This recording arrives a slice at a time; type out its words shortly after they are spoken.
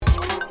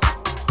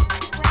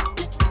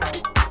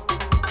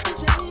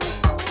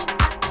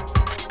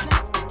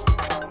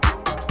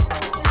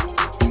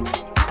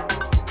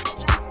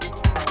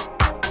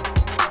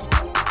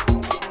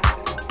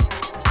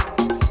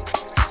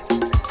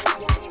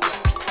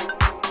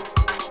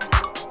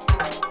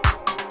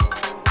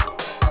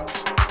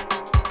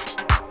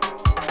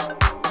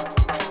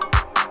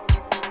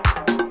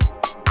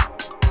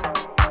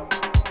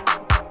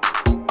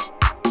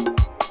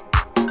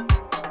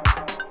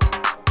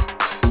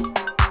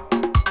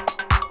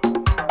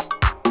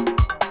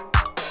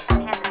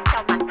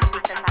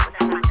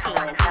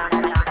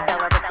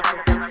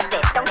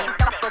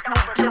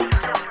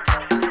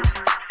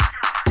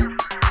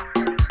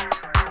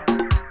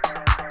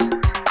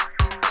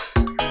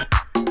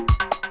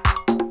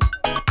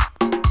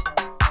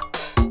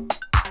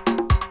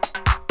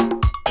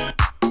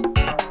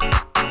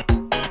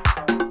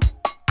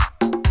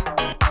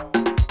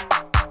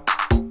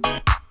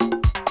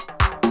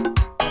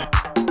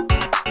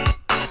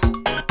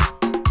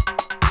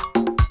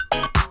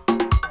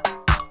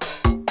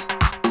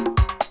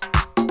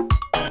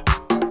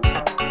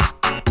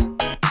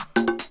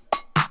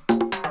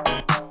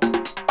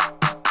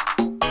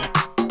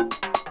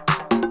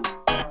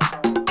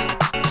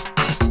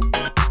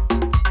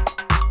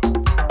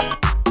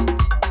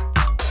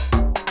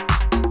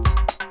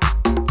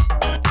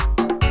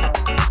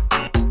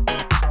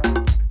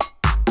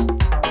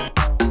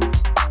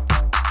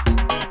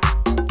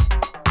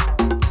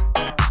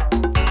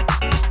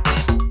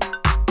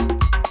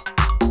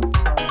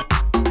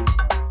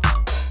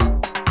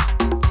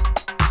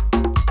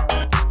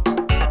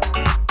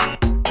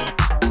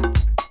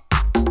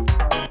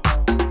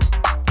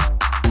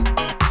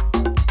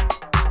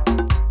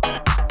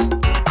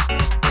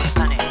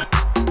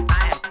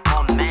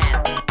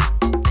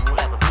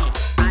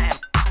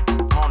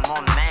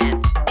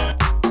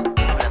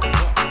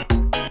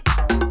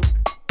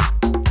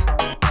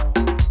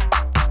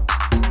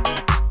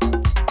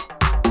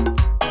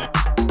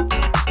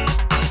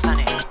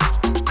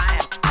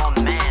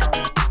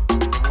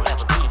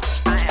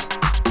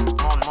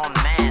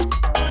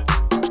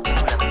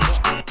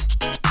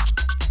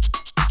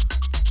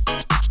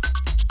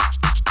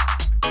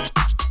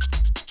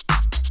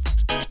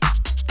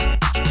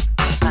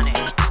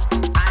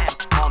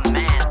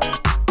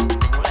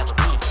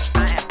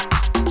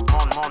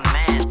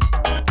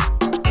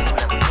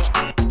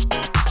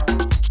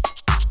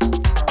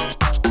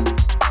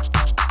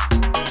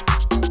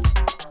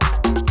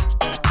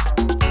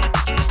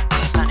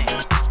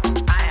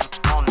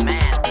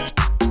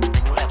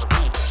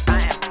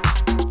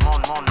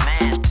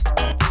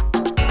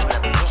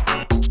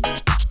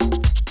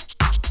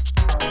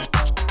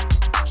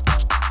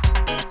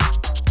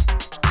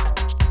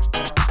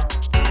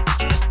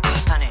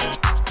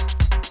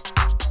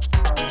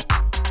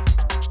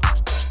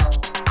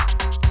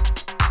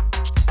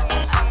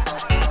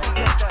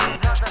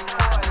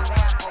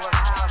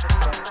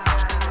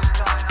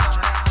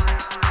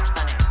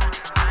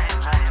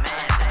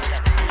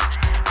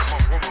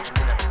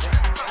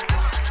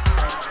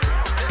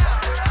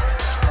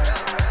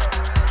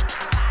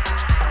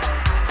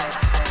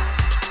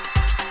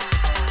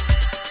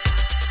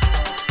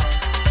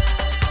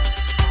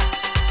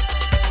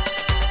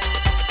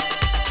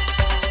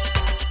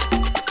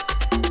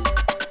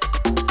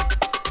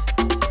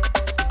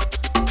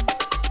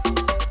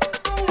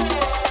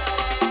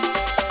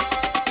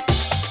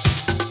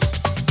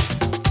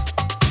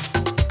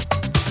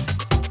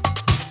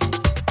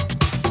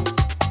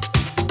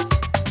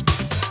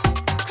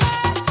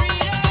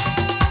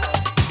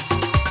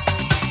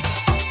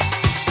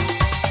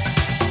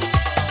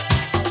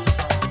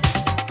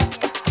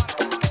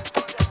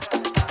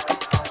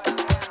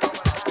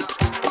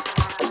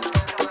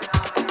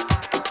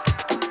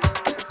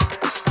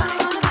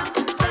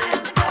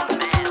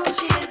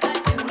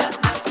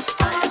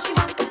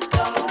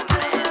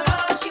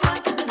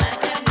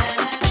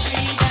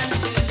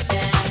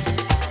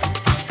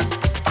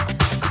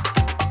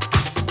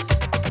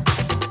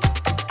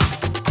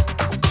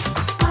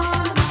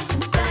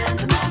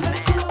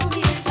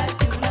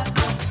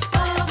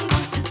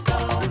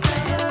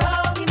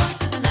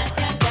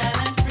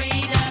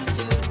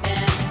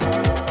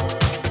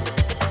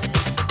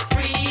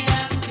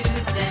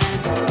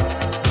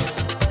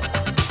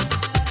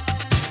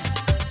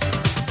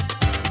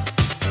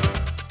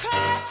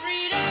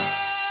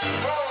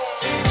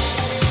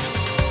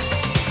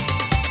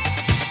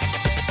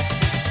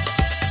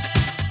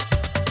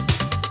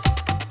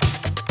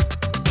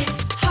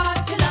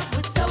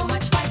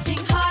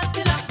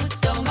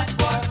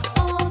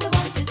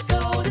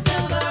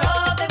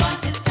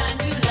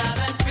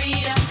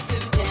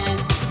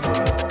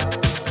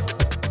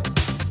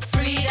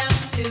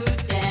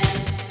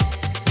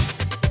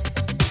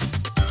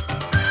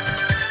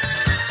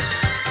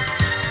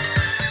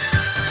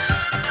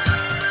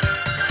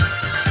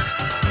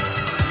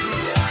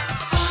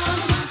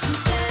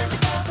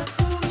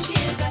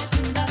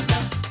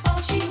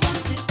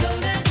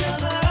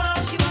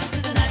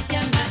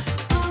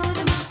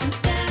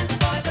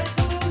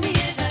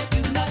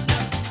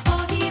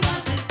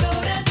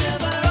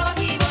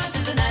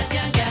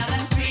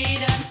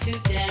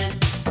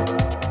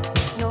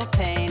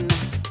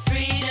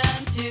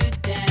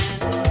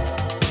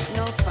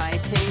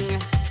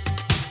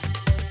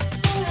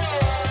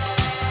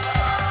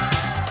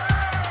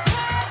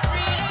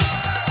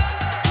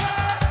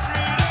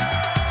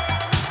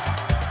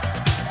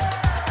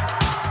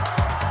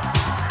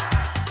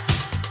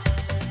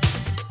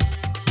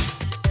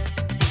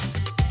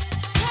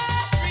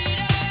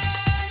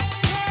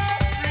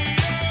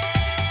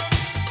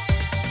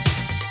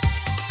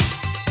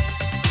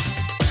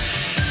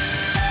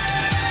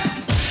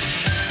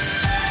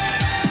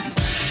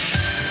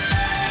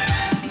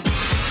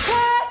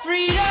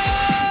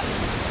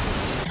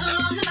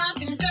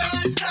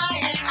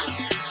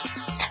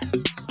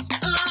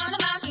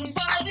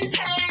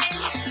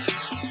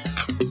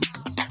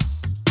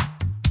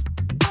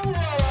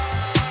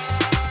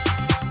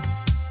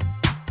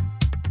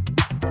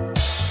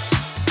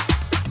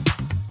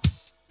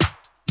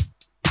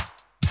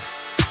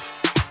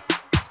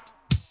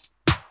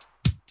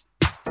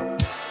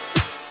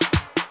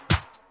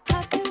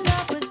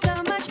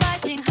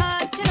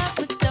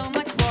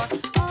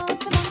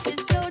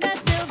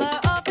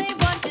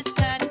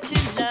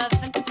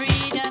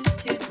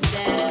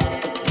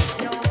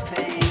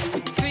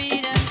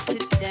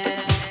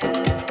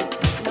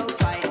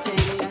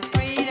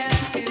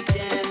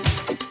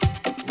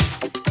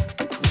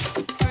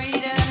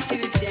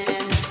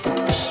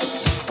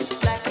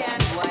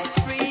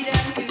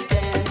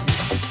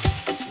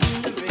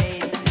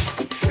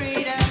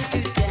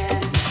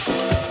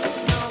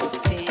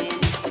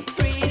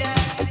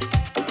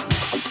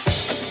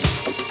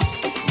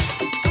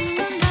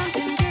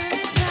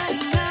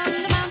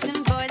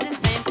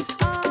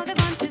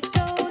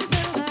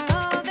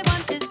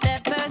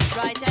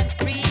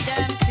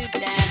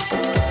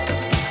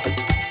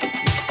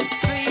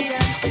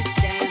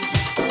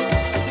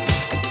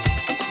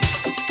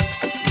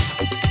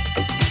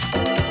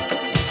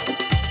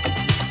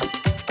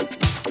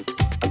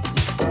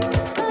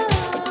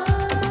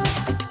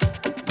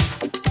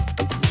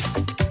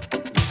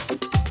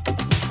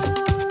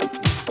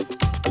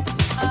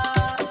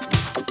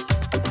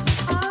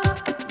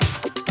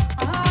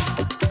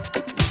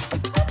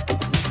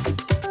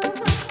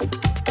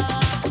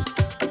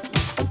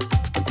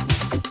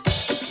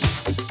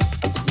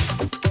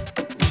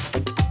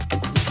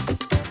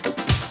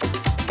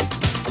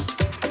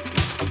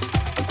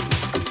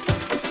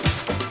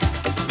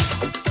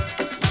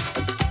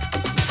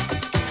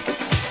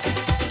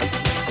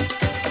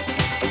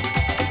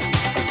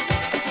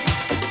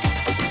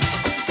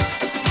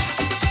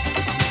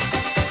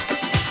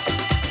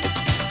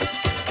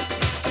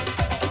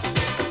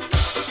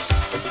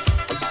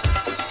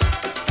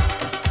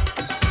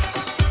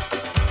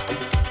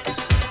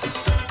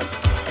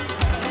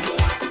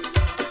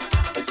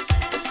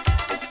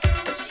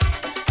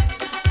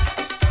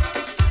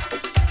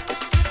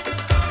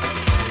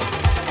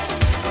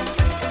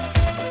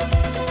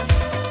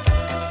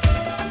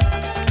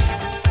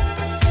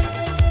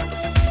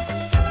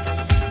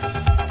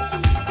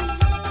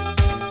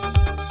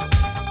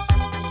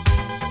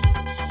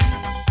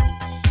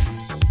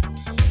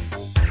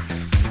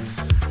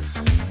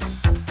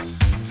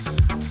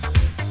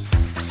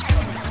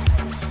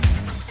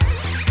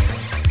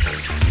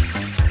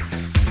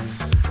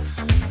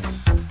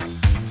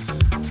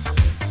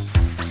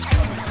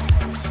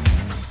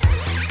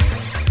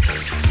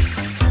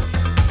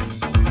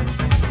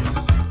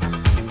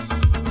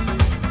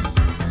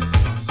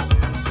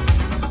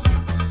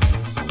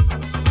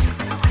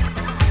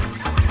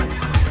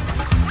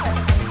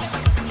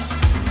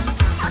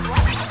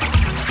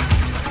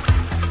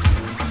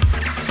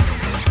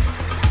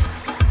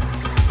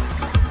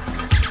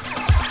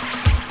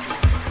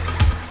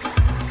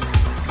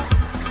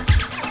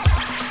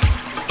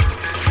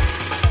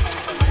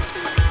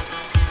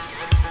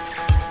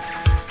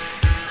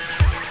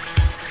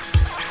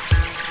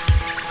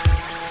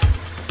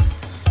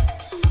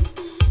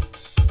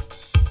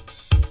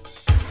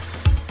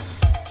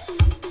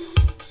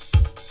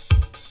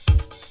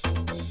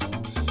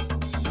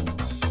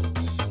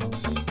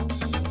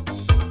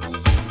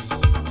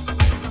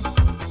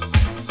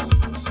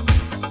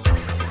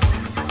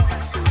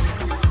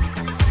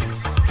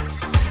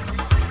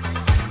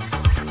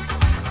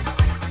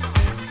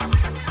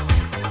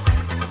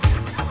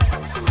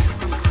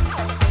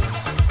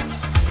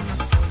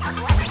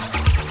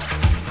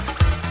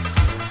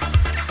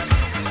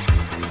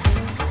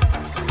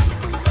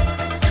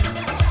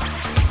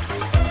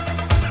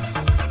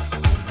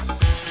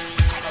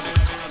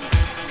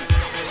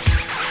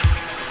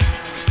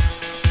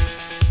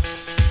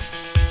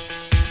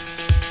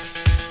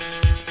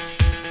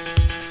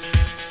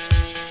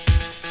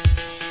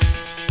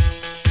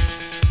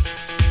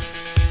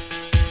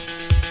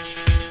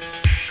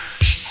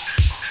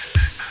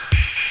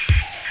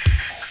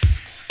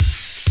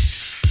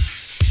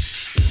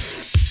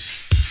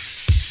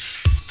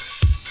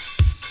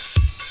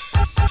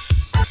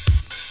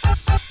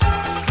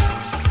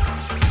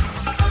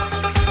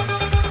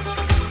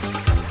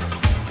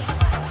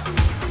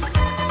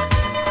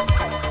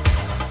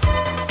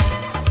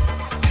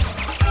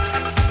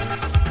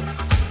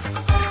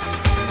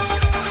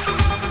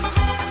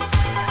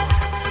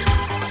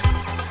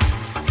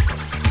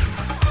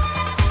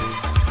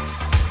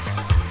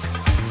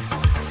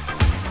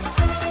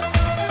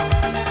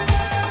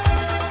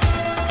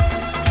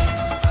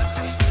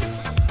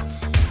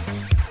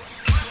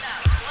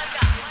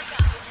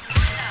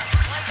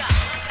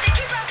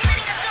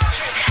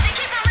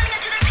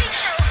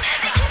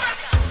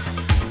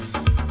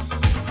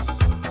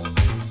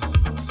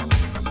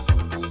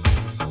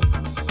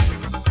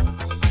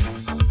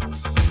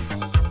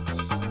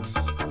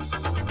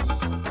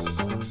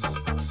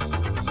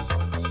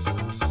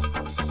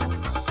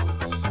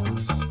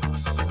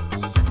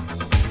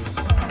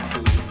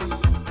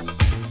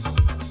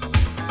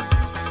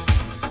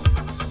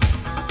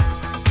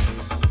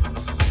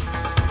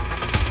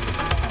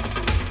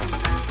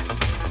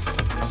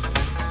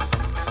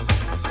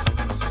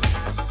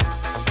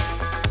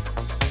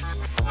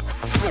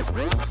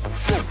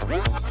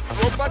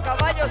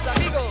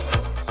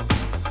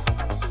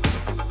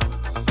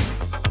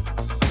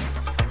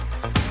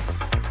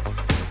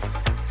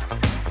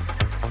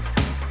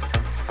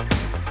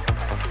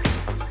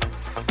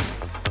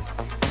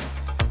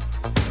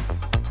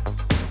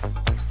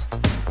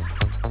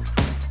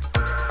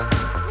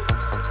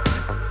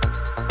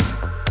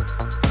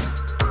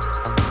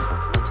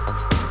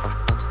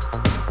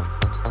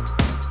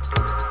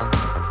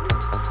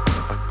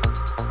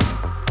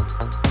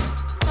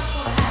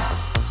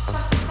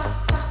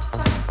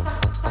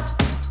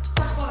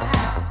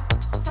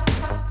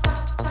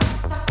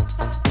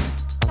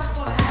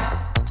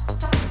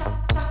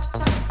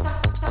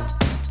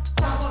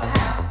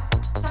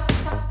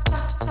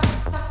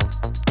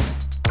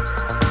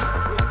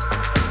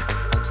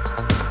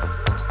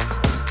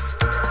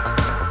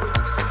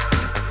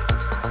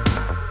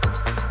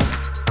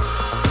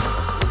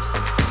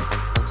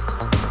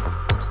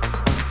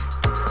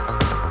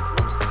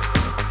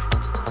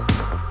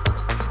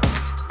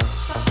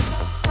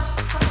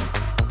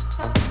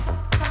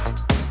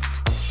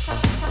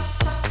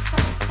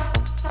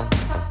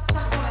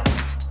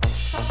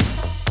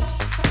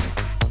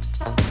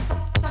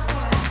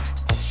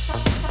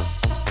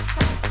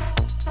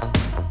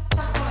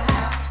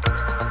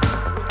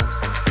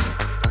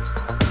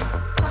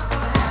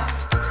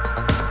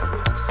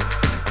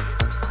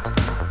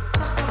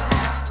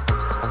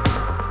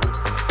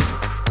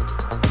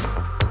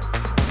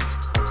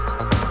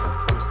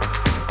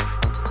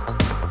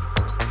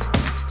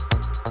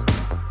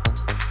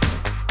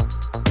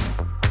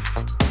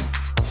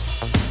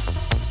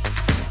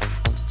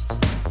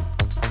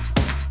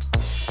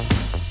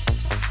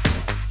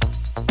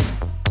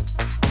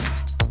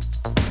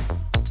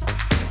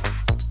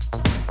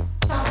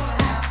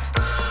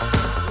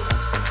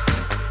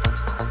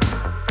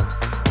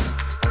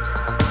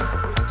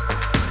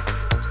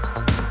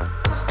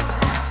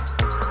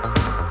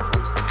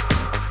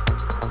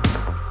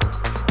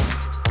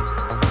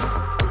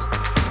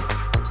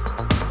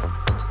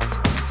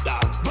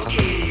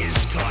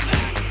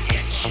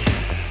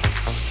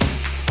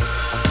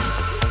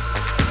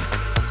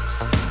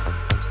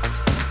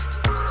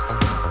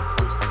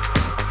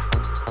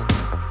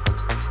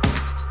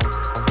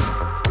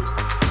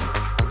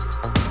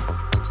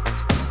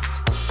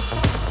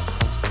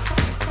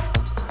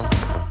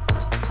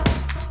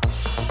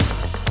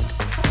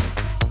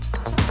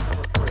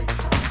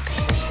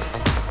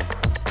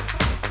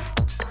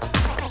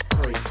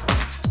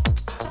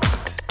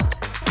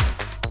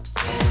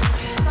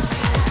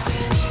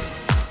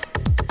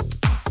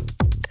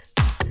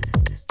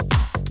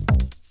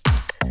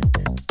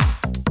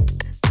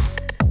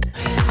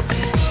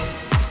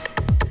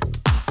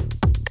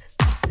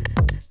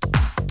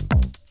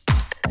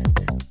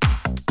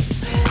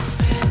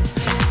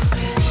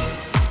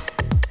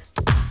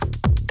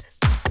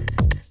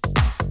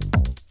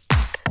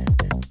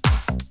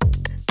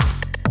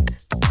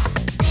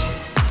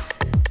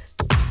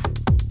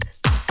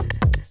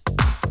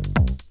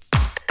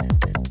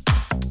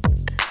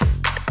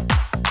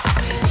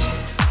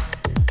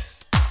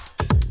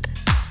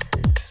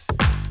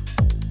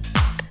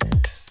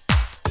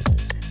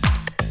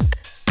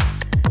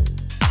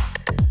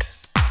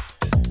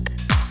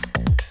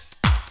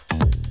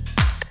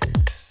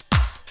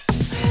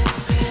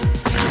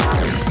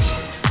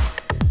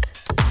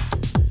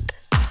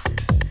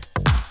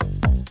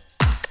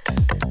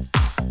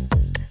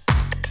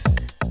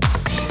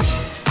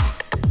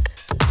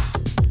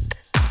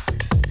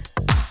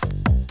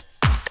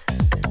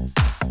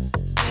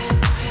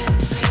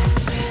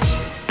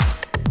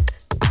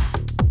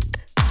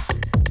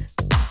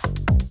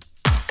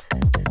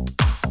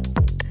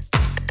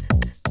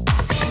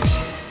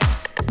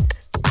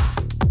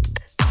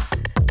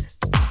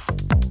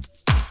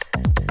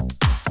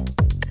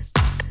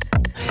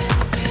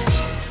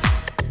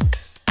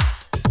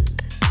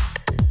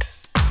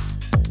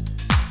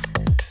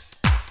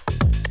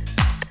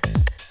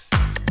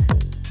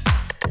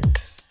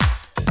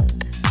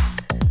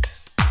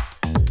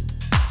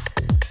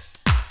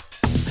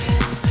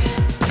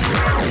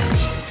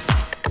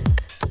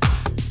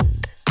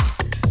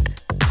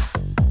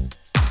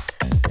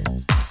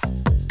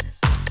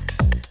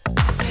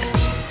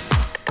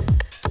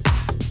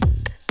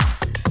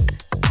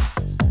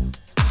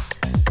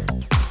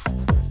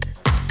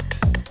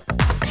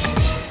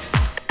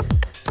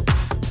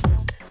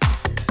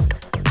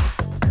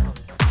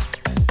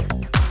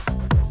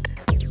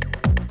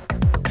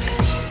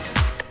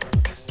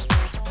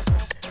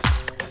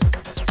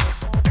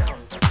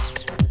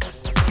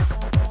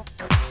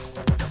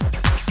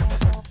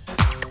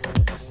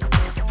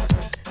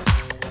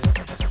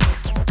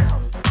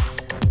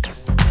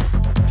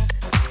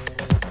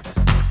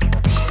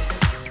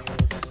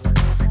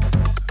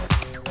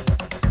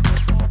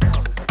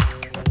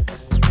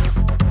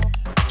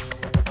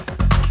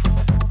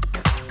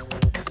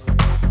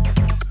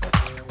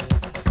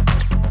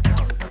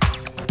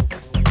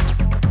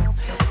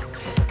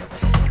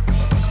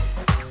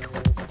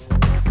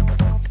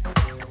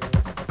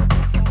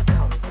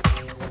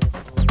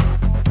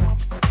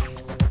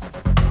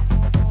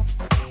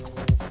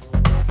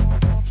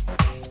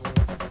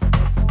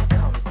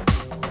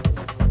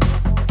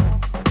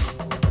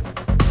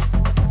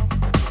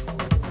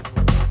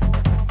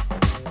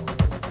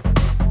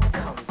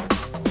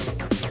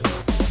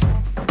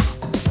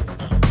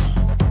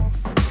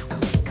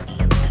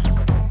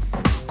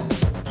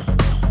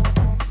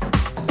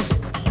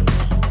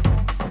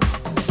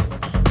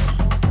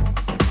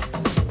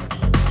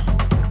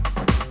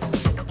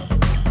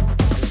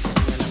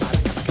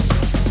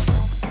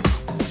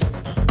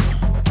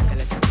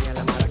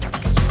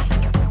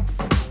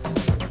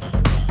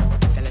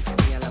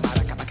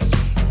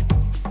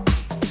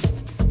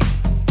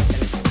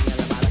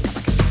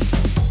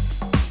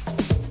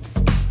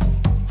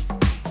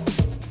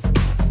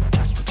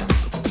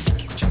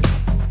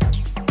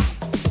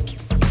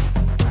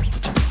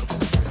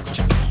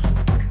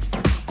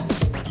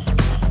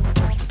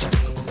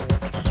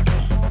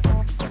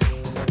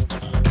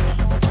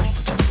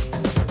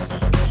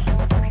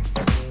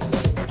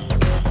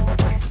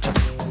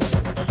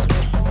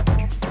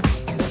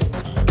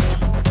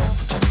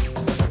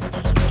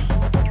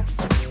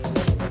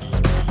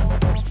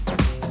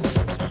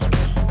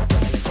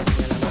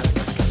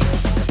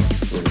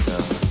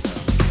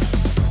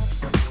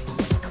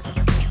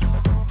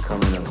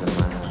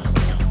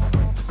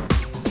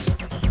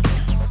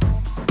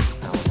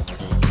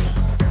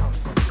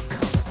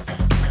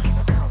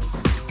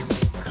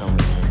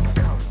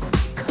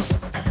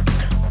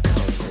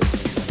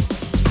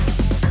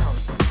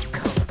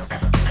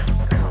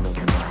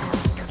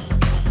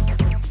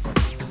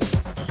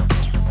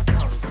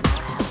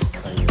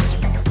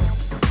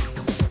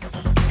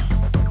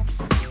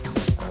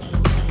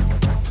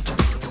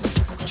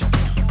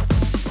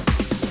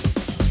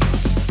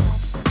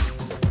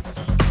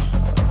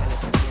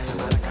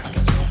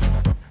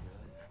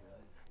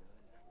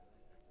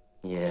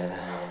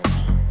I'll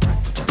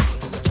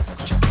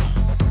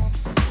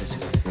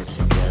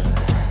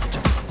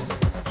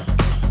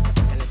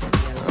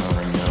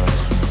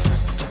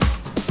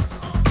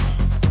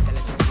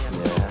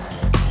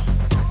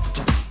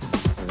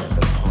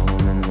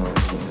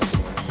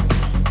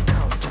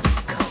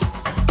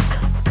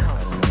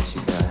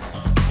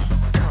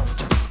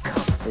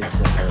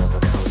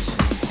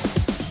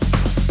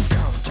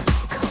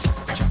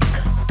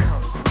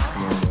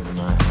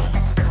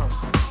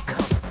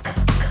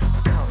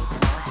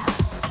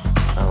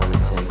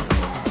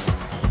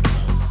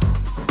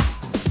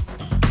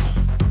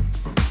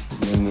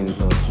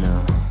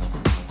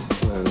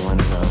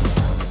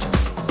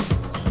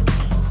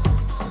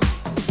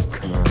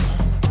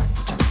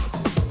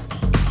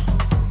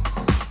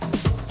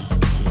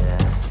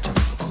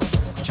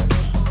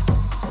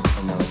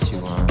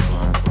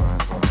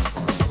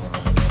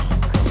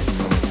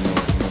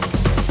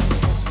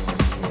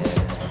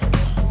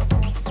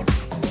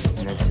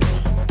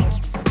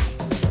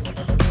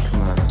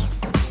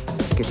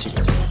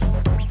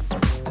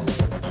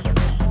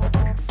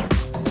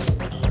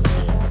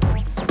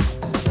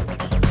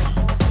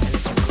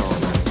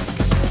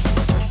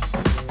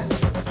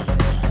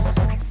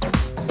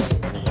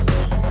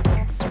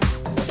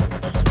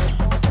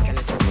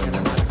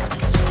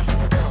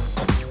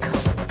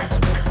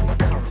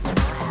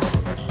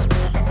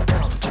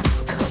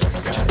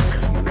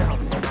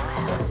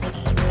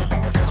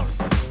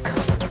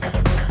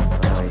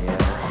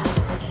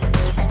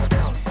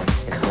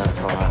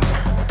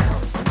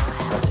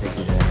take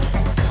you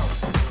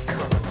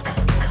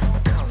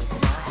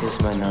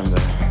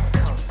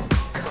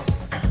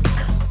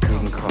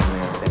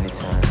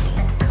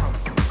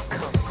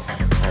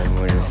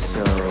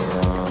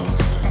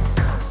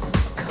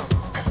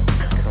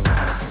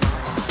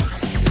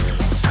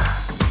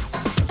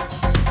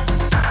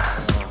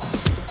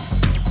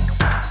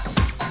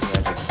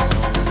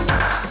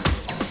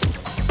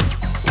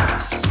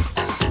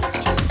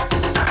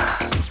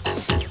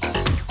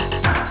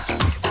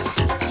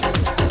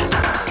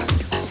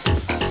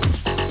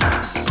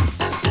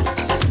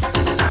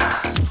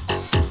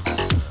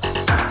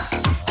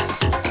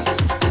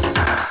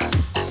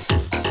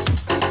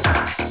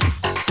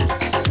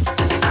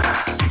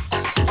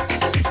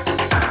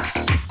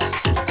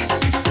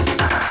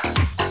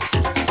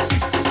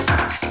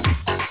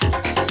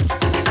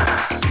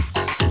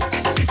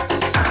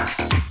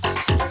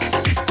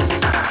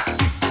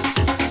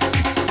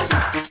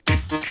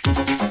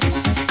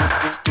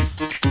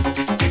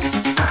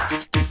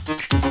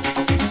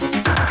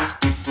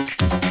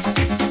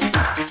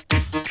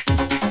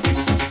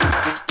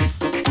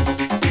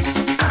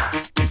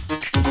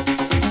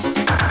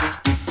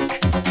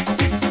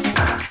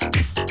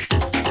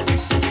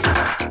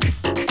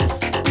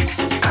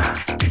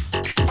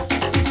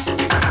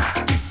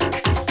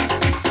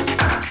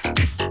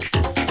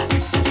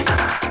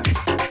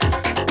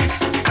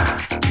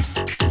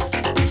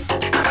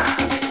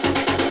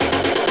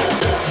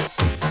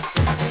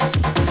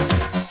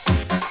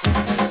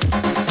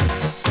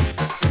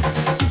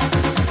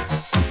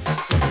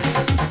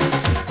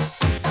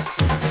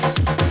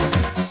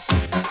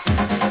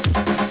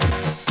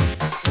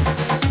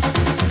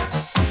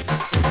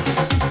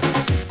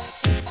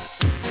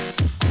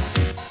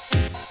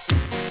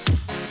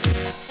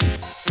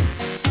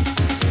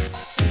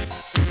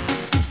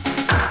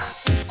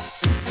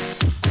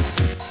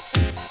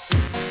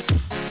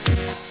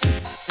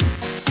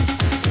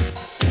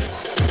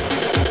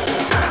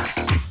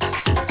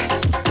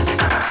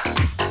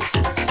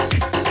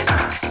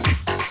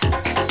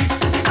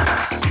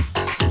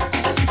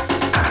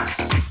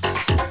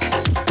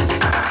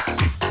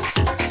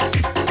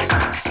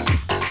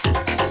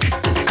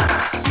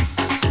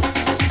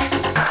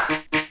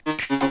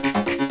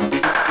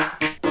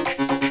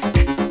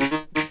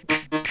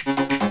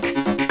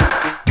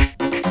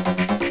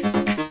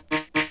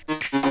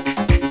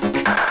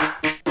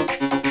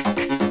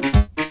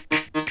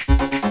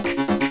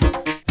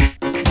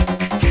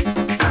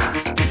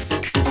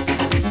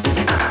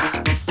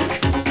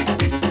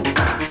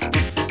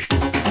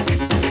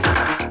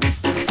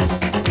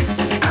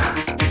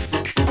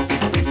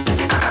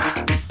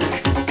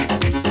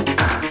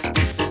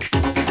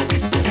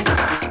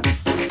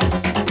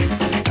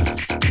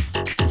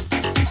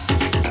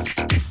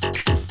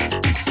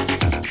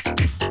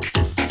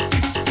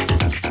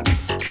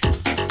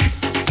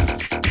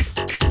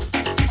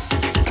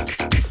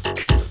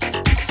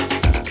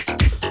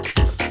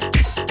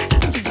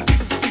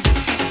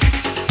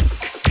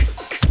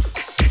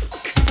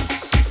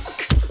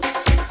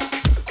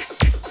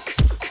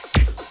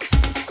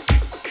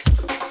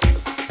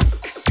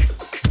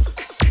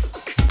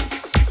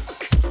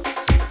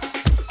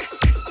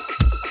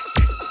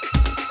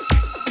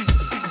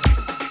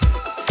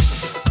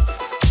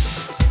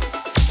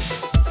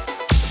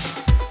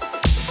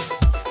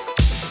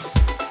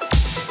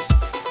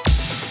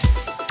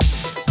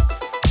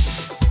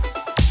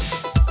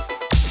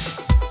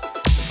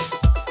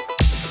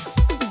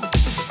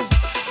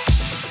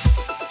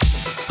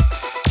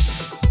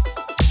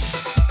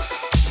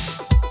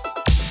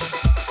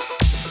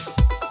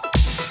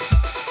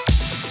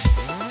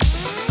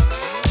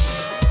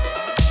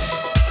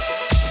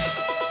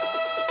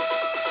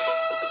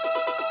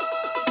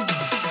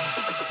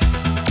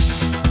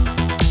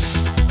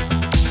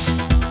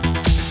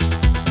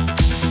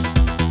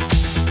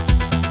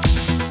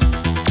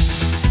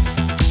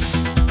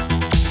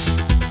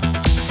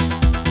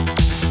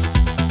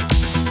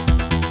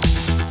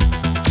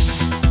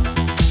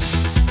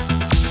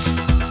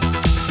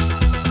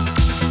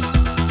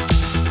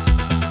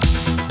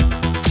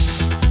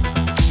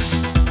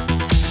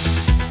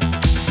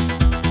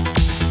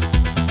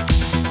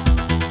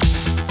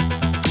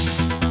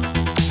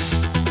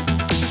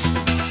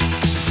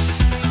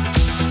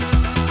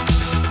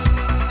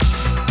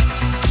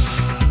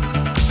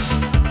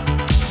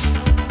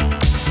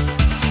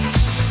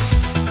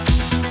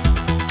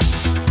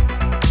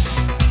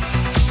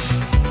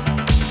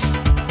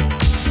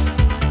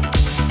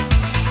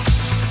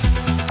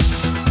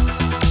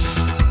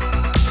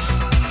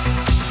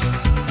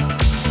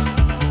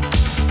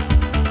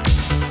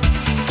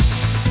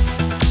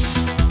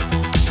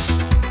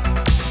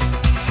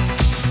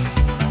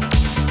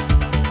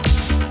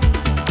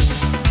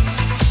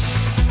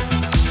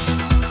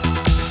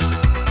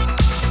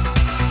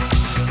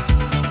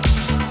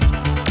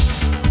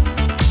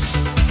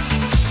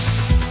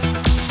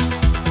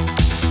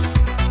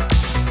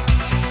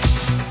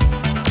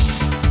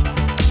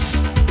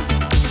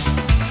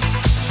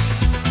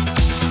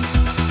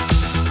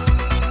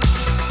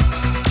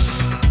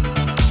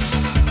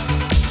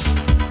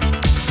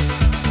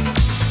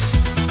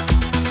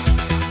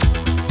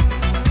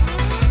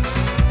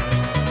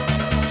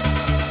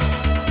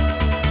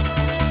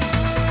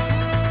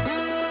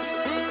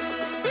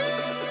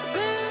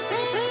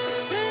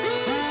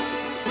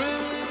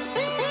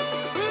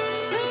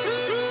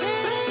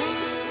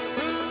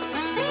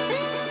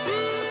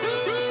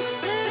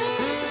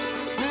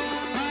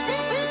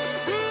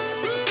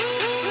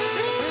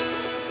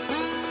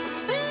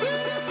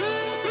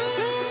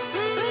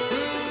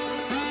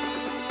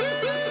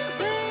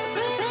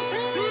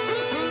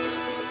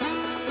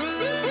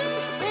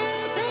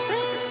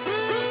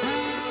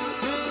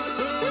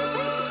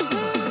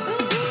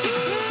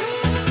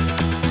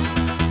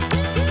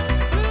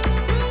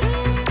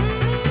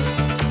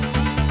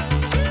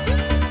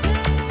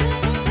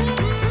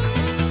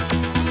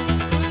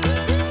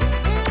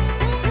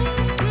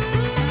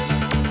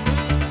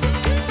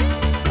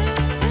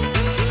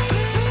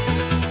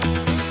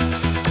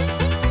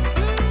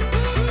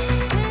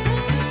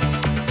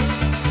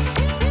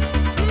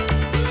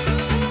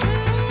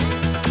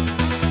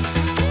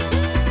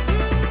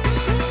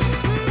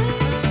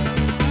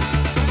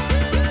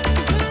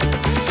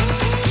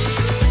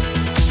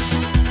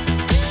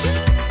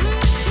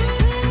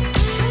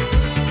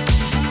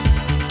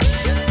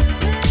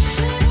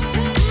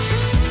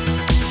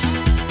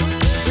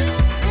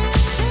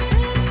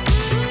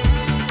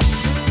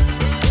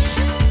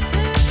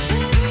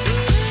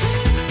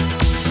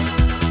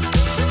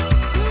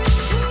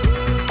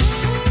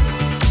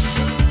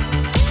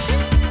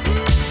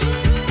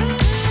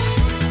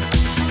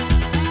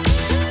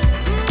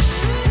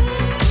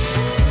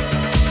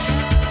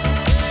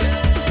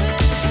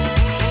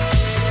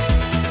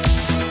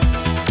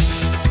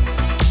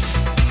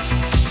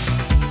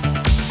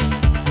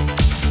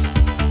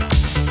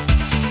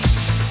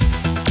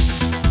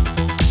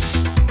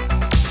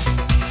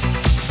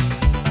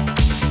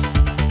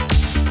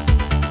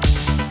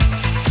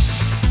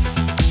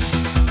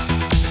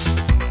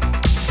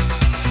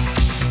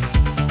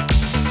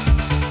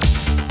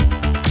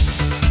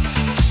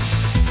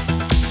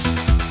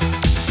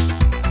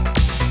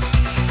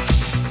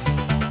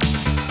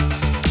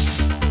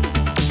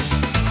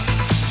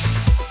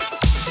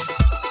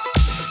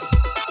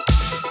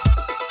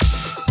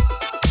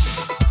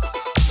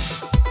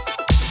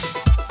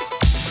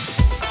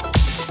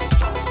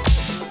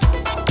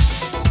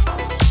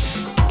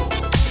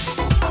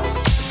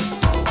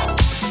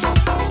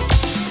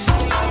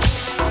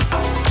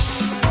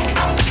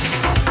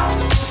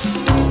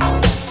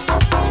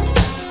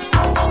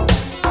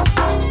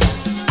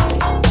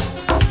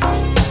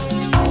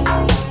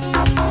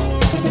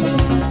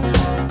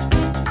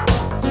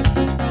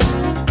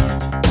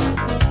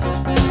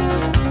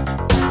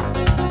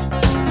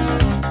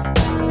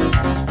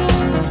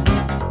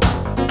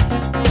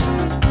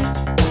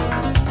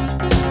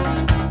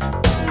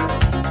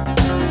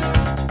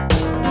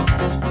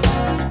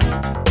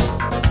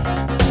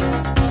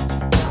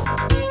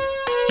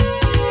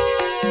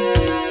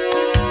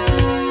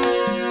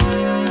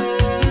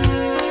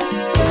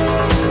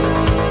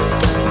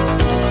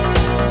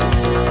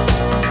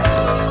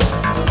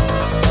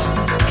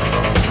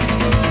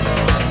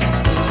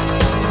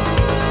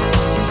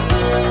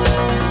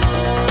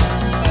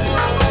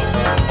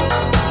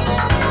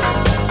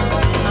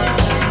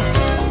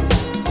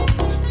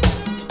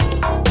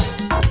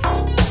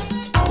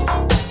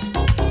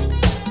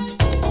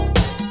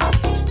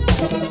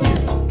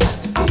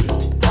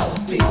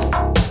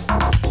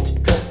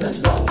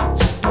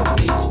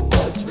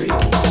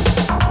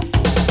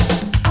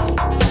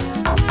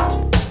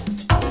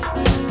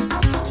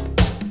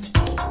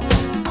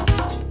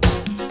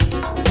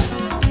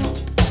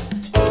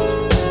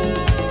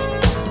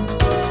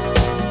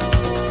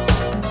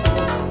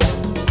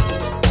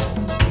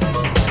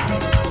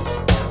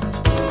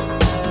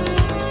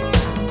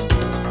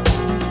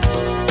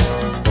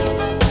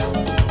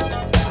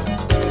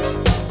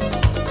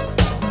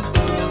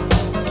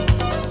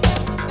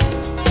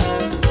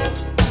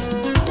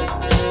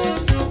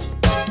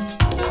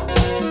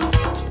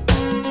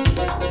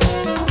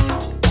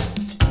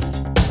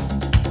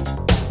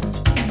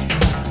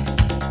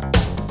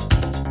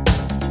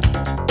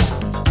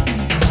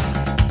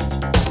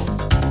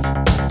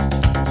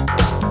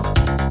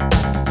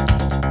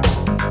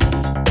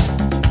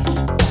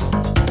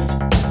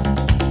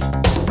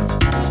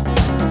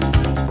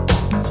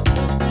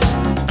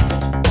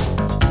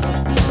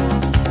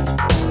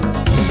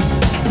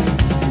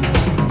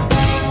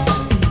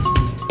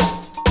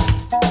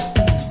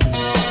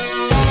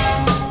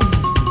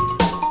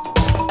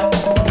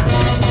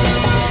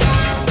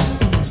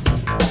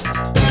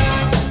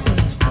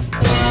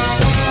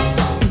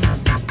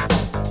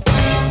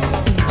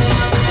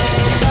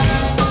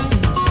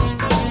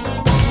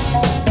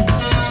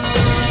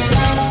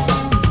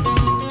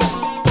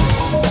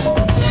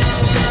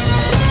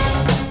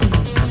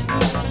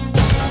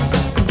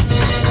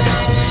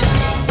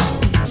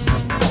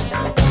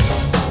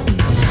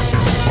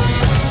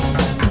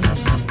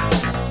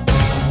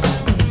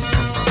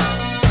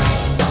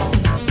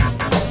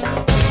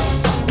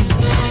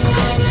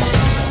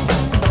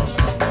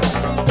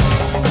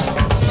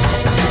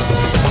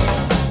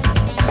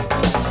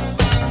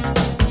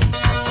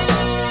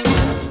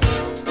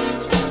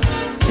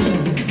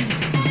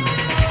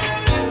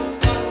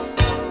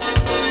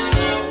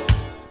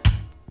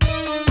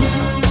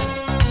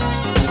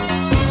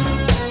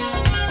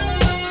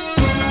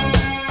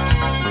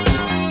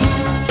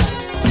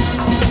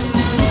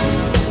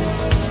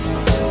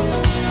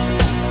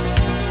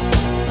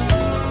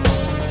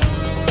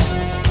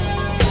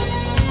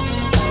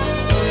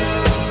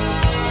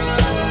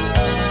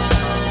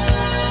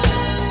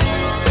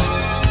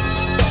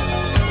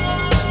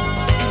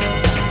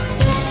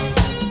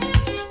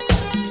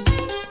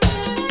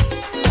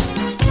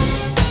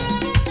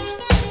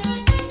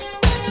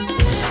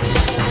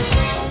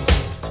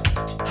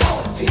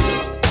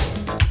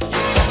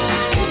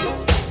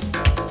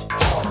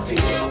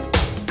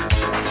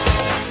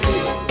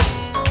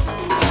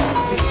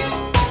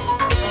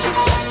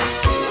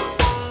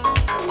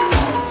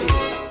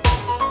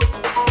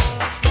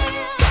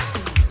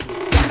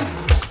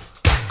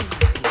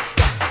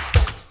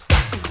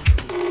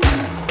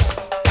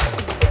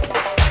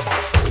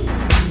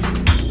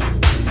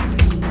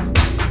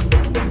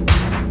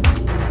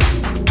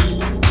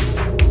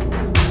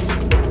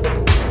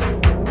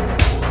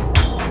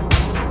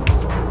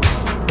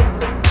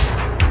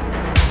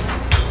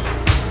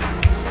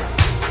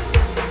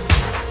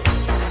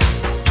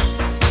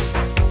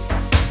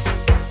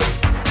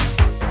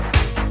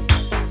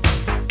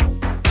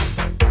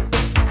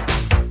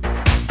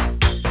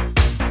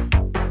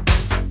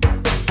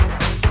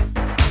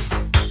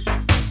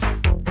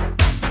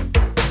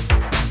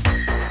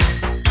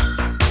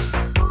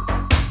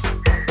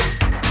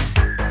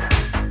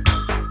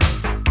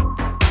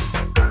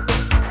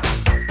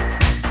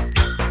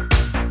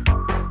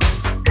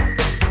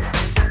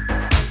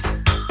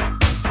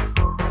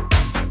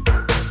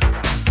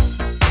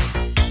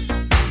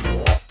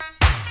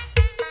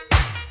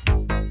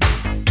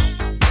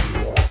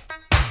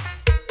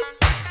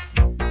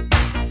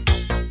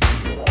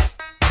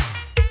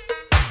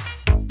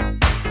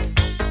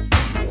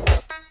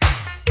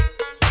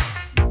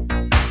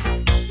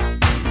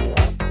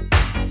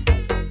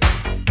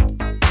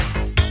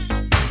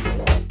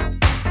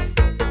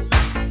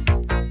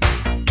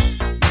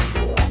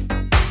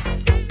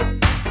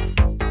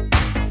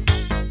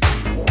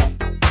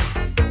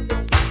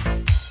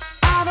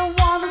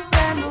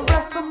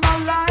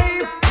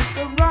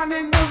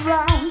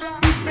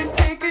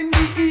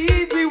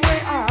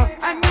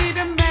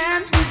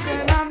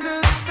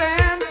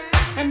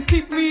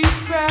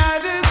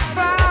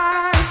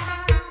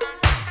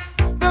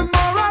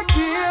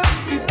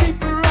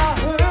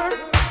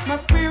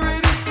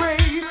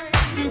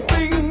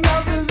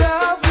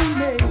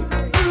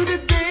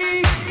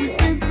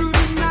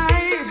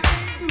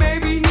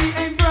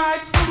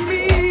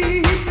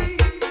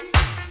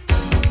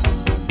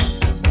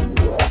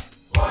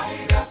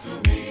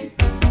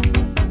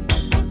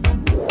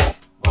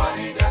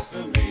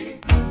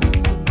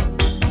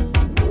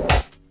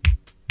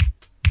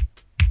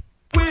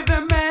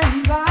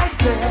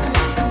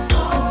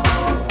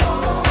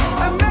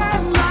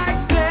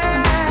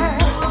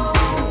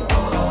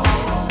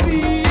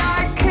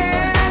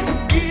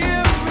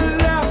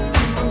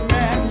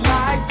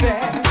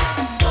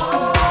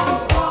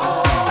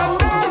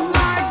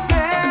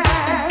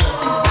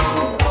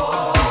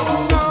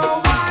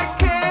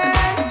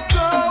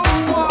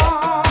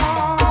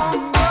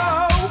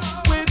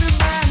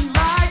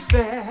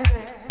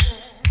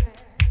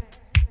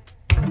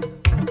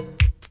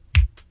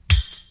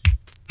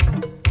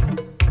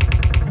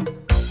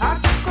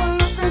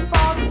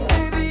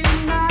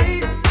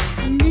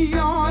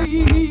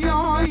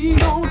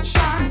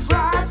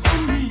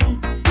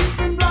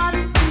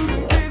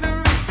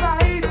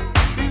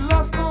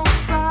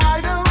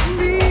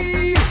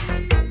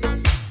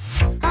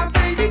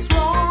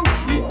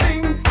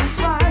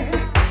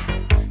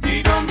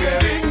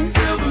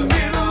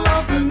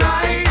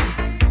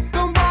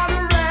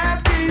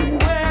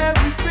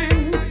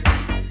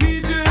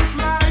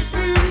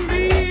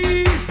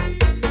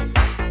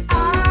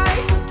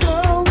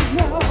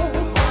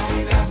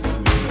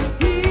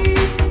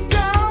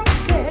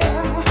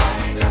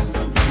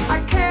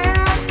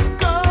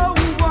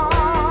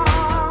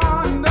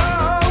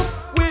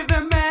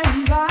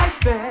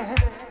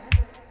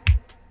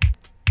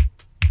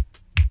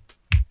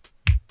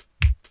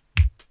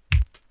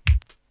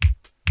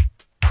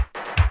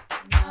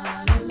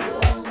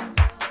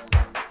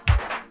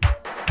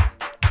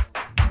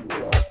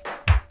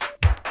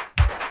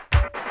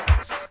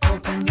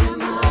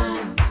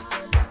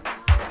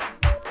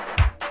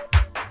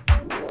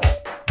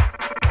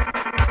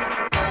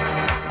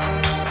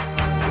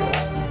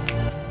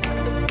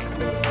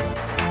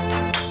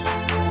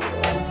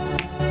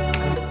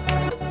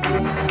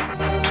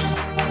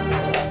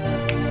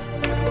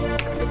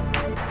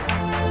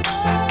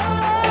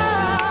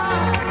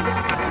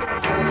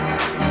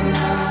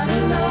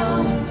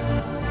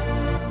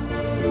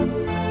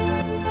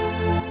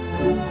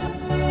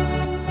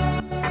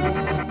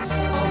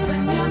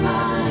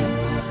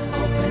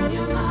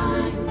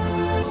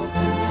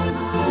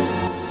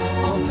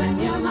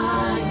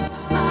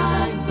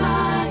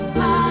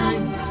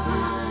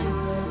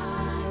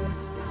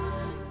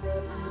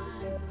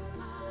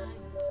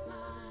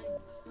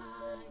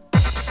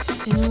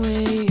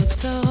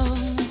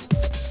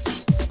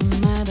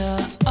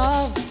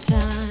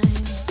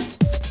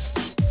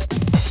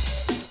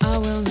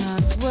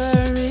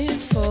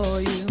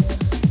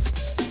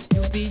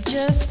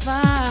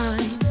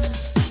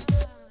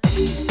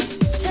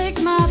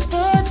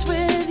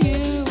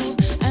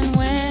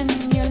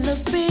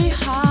look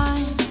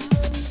behind,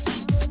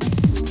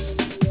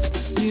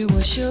 you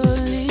will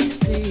surely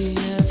see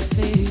a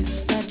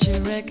face that you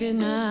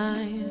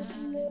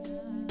recognize.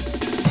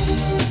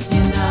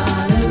 You're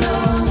not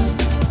alone.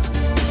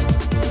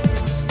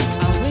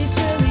 I'll wait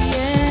till the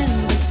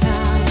end of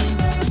time.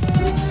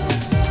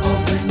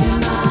 Open your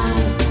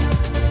mind.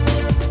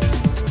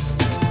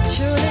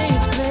 Surely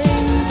it's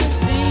plain to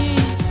see.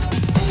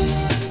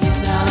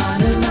 You're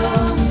not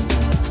alone.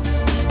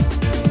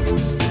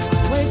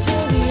 Wait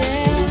till the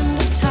end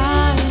of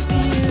time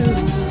for you.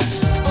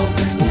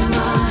 Open your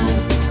mind.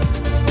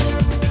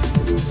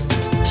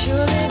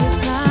 Surely it's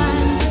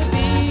time to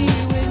be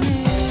with me.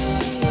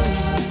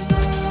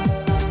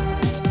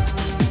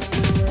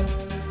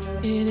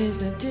 It is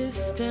the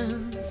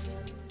distance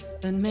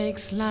that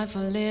makes life a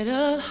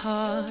little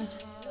hard.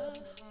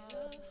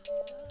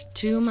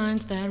 Two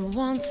minds that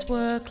once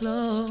were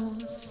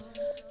close,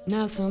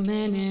 now so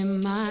many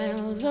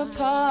miles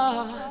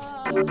apart.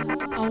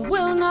 I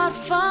will not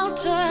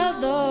falter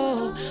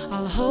though,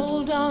 I'll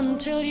hold on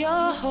till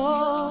you're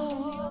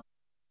home,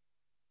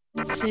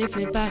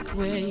 safely back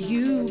where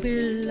you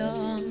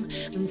belong,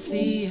 and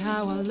see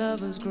how our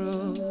lovers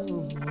grow.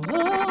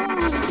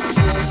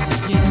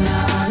 You're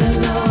not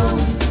alone.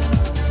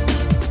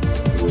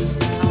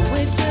 I'll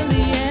wait till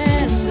the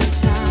end of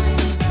time.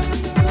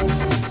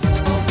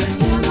 Open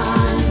your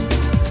mind.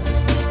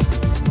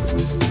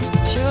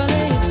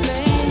 Surely it's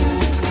plain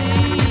to see.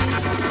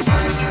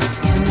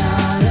 You're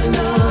not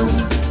alone.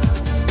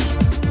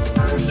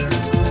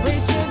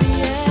 Wait till the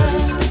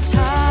end of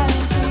time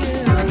for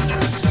you.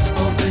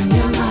 Open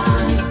your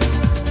mind.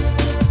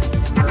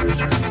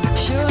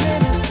 Surely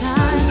it's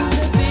time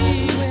to be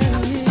with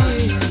me.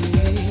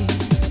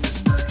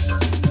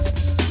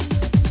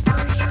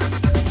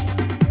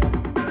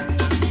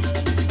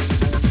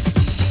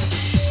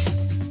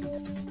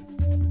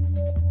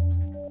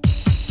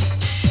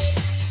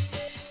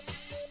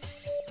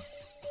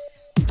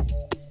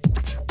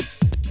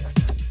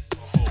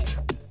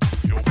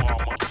 Your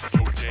mama,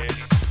 your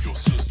daddy, your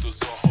sister's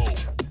a hoe.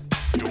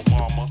 Your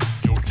mama,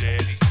 your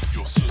daddy,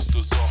 your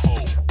sister's a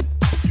hoe.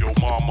 Your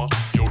mama,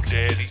 your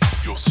daddy,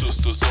 your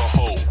sister's a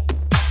hoe.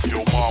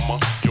 Your mama,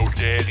 your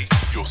daddy,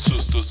 your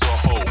sister's a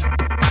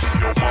hoe.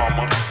 Your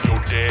mama, your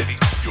daddy,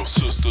 your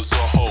sister's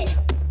a hoe.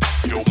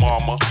 Your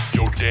mama,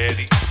 your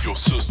daddy, your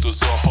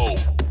sister's a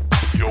hoe.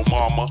 Your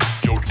mama,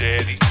 your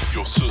daddy,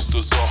 your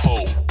sister's a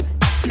hoe.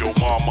 Your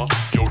mama,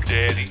 your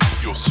daddy,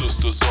 your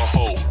sister's a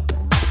hoe.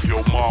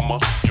 Your mama,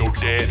 your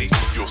daddy,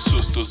 your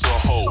sister's a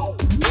hoe.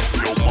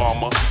 Your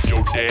mama,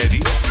 your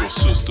daddy, your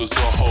sister's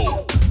a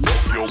hoe.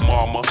 Your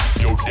mama,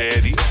 your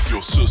daddy,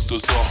 your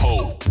sister's a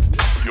hoe.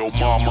 Your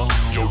mama,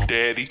 your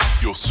daddy,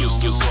 your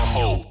sister's a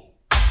hoe.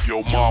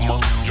 Your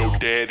mama, your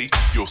daddy,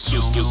 your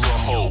sister's a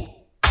hoe.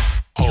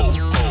 Ho, ho,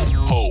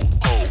 ho,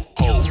 ho, ho,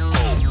 ho,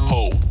 ho,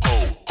 ho, ho,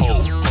 ho,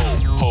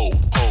 ho,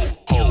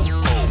 ho, ho,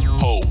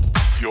 ho.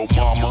 Your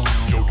mama,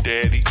 your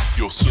daddy,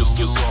 your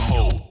sister's a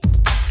hoe.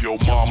 Your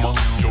mama,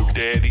 your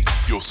daddy,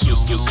 your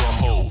sister's a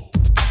hoe.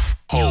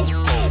 Ho, ho,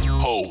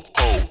 ho,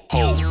 ho, ho,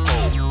 ho, ho,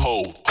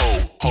 ho,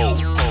 ho, ho,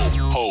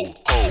 ho,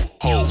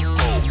 ho,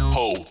 ho,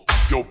 ho.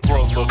 Your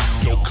brother,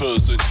 your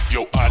cousin,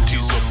 your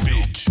auntie's a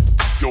bitch.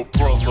 Your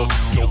brother,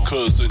 your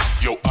cousin,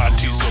 your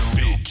auntie's a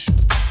bitch.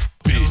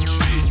 Bitch,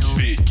 bitch,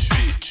 bitch,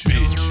 bitch,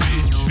 bitch,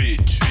 bitch,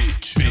 bitch,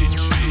 bitch, bitch,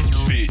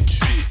 bitch,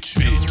 bitch,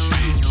 bitch,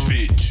 bitch,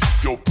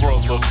 bitch. Your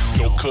brother,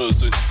 your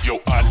cousin, your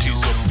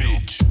auntie's a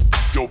bitch.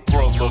 Your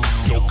brother,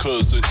 your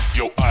cousin,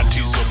 your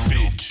auntie's a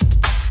bitch.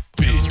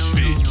 Bitch,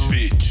 bitch,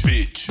 bitch,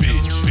 bitch,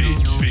 bitch,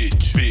 bitch,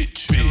 bitch,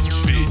 bitch, bitch,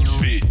 bitch,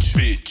 bitch,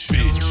 bitch,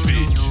 bitch,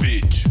 bitch,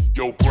 bitch.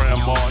 Your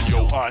grandma,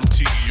 your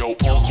auntie, your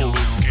uncle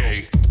is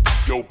gay.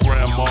 Your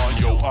grandma,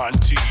 your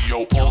auntie,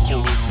 your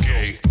uncle is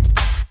gay.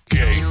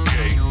 Gay,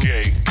 gay,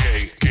 gay,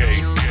 gay,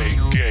 gay, gay,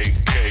 gay,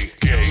 gay,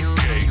 gay,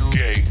 gay,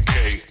 gay,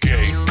 gay,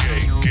 gay,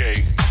 gay,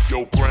 gay.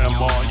 Your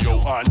grandma,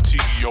 your auntie,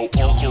 your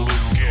uncle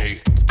is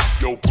gay.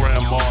 Your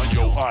grandma,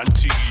 your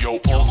auntie, your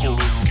uncle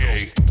is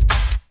gay.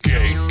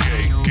 Gay,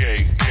 gay,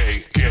 gay,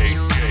 gay, gay,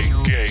 gay,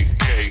 gay,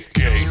 gay,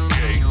 gay,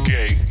 gay,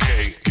 gay,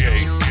 gay,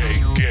 gay,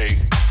 gay, gay.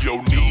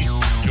 Your niece,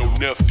 your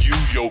nephew,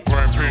 your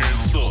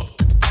grandparents suck.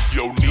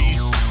 Your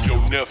niece,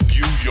 your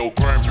nephew, your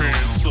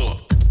grandparents suck.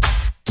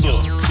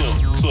 Suck, suck,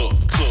 suck,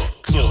 suck,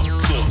 suck, suck,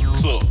 suck,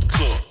 suck,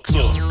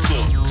 suck,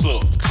 suck,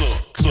 suck, suck,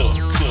 suck,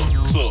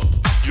 suck, suck.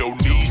 Your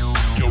niece,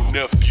 your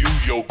nephew,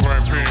 your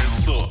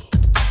grandparents suck.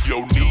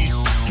 Your niece,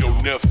 your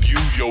nephew,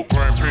 your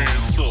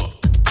grandparents suck.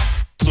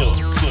 Suck,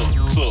 suck,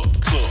 suck,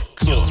 suck,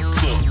 suck, suck,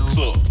 suck,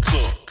 suck, suck,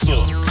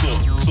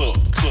 suck, suck,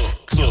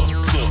 suck,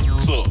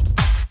 suck, suck.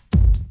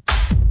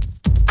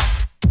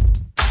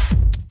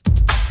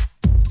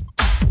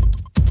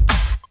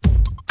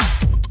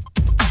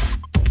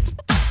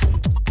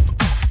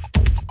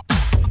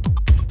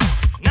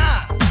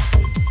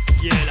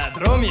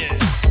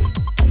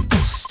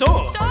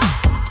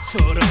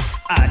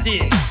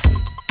 один.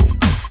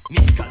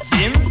 Мы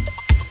скользим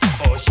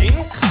очень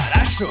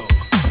хорошо.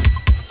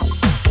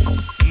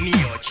 Мы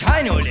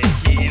отчаянно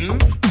летим.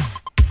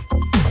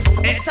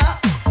 Это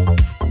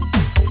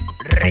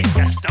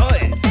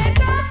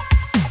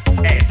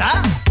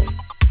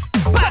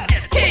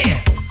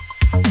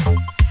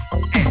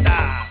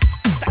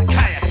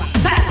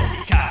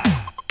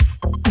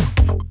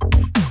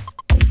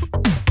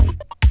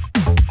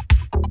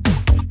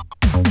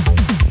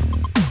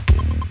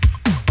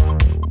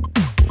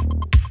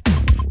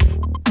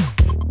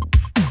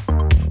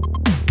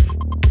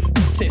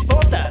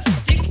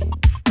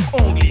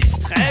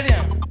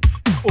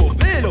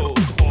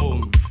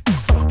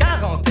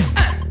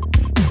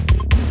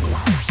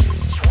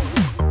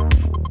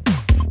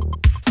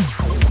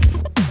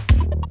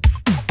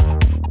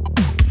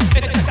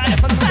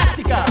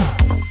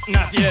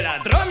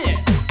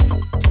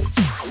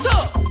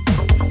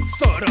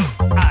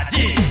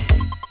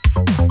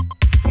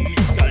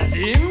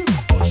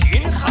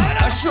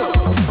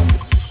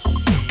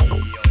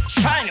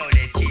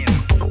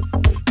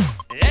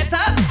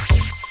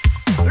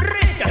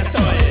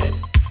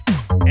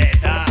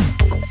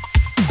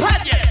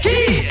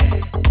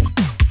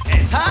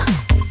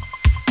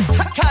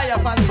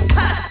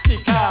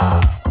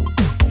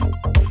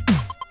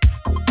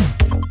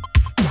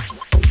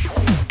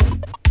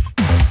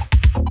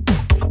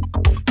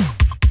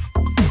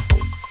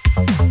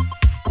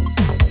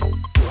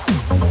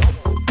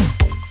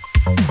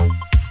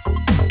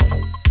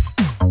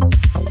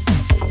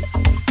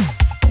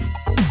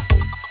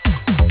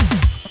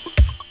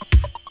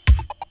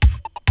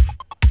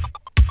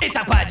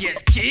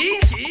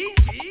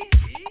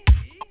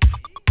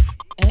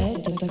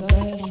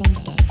такая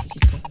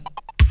фантастика.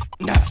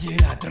 На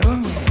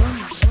велодроме.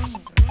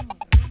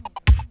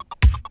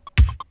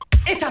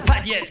 Это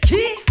по-детски.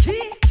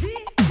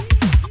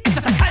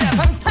 Это такая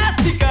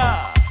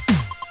фантастика.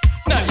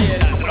 На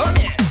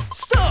велодроме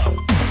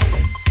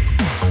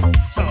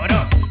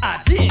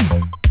 141.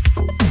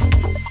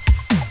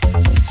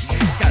 Мы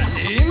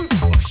скользим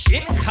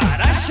очень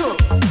хорошо.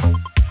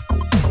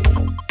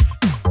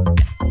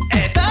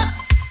 Это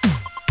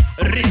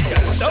риска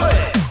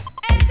стоит.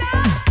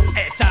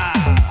 Это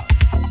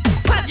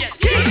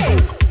по-детски.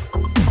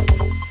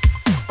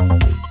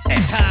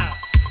 Это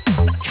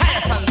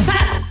такая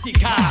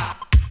фантастика.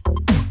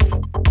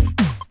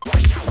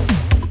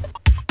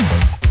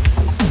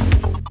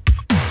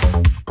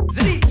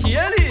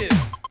 Зрители,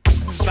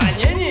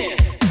 звонение.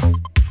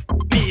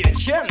 Мир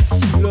чем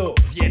силу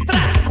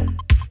ветра.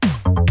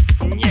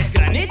 Нет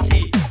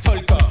границы,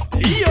 только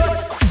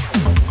льет.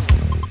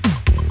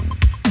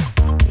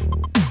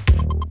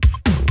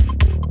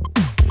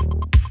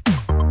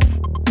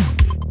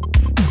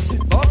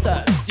 C'est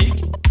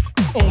fantastique,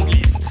 on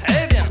glisse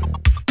très bien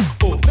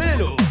au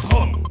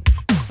vélodrome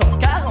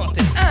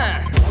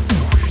 141.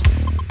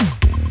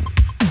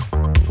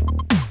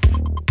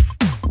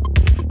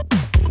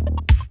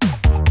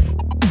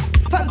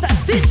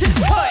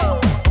 Фантастической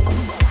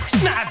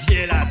на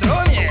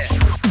велодроме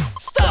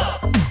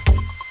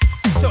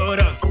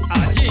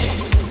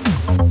 141.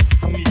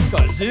 Мы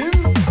скользим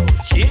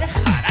очень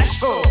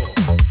хорошо.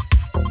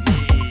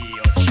 Мы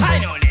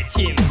отчаянно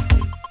летим.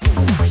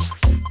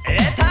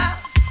 Это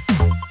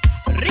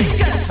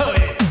риска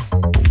стоит.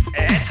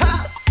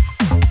 Это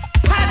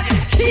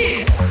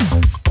по-детски.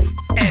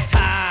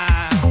 Это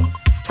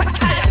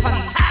такая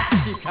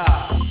фантастика.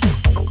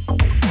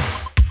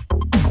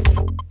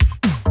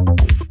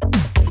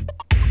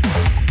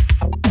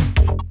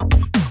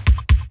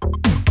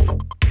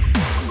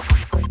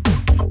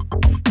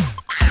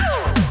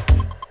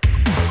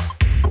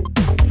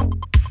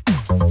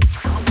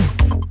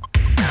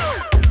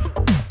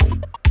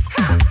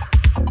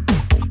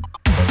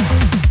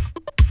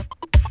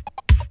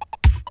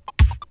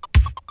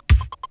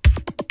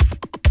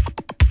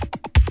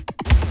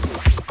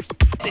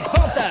 C'est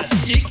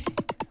fantastique,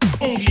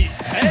 on glisse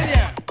très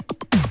bien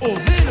au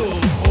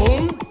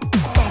vélodrome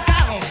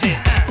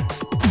 141.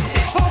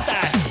 C'est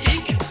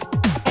fantastique,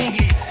 on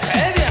glisse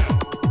très bien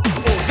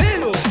au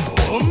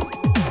vélodrome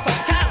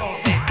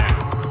 141.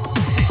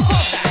 C'est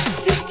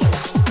fantastique,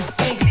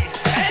 on glisse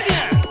très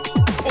bien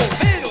au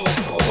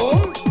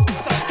vélodrome 141.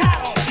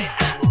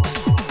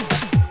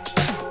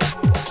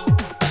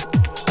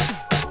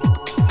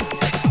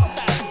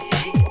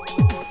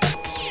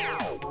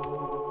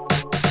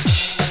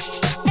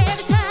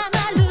 Every time I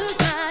lose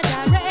my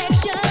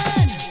direction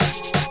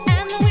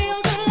and the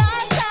wheels of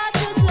life start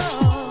to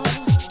slow,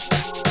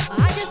 I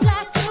just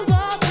like to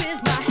walk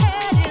with my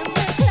head in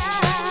the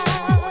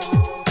clouds.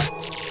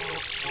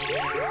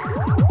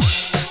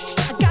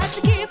 I got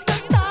to keep the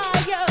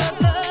fire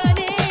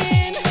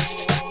burning,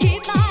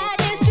 keep my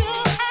ideas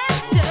true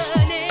and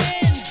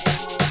turning.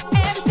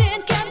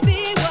 Everything can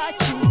be what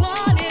you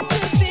want it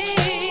to be.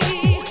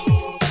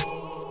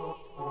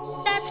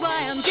 That's why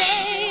I'm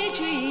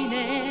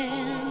daydreaming.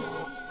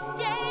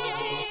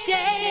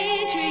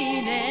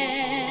 Daydreaming.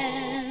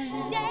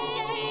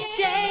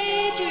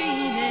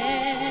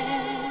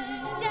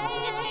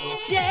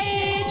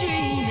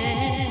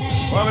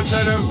 I'ma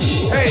tell them,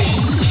 hey,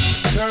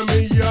 turn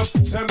me up,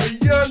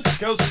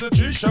 girls to the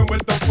G-string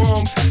with the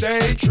phone.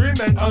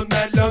 Daydreaming all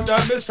night long. Now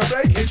Mr.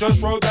 Blake, he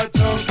just rolled that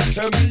tongue.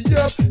 Turn me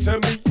up,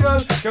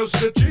 girls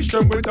to the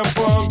G-string with the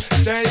phone.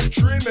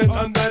 Daydreaming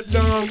all night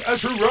long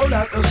as we roll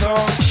out the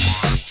song.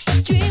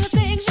 Dream of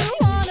things you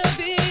wanna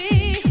be.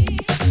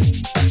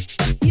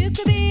 You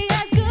could be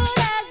as good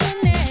as the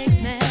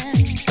next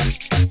man.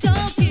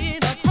 Don't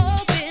give up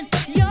hoping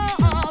you're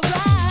alright.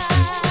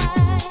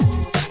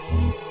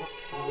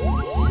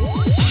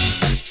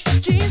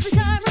 Dreams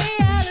become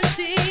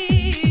reality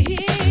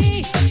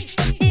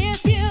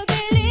if you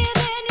believe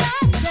in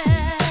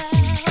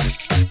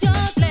yourself.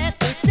 Don't let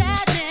the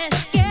sadness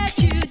get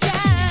you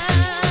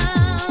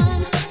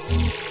down.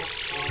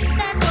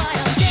 That's why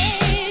I'm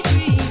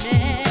daydreaming.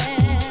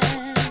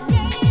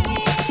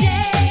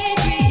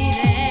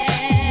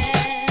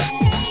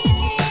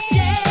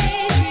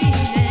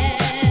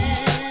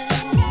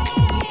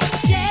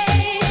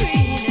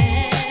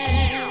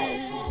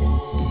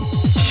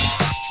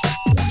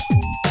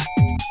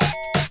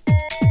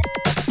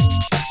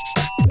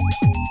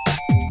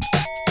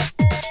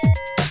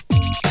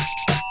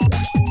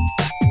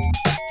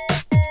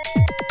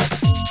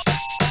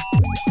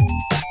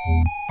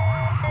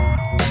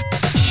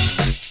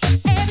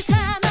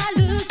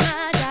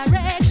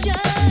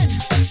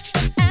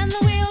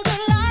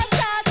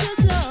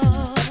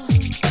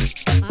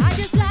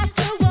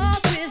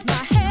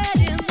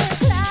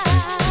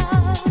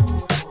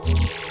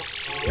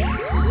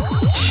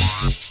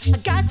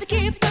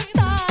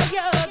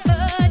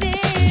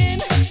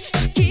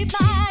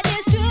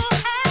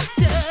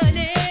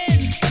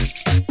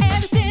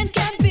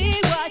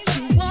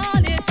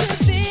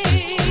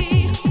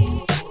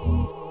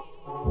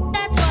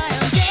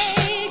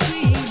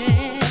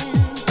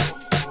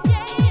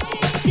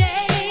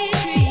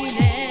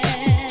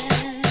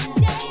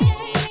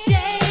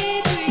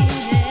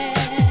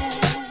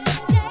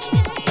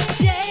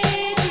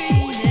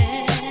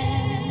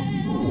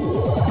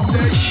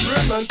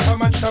 dreaming, too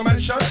much to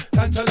mention.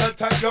 Time to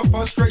attack your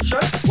frustration.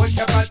 Work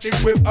your body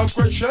with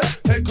aggression.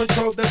 Take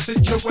control the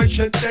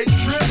situation.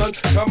 Daydreaming,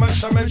 too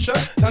much to mention.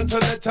 Time to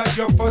attack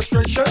your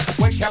frustration.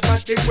 Work your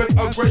body with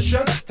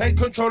aggression. Take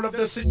control of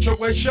the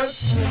situation.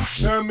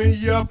 Turn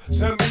me up,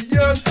 turn me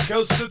on.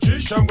 Girls to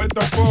G-Sham with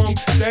the phone.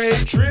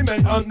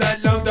 Daydreaming on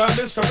that long. The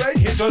Mr. Ray,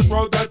 he just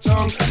rolled the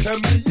tongue.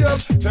 Turn me up,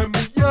 turn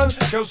me on.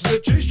 Girls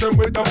to G-String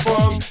with the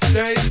phone.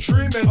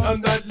 Daydreaming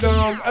on that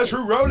long as we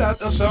roll out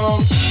the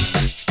song.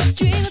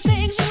 Dream of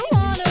things you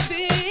wanna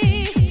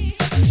be.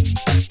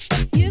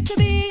 You could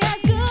be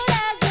as good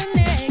as the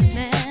next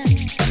man.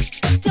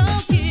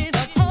 Don't give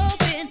up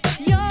hoping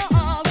you're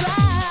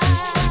alright.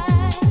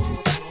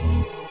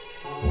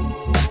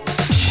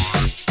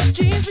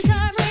 Dreams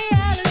become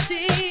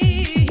reality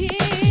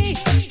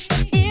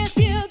if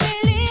you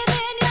believe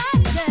in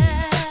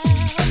yourself.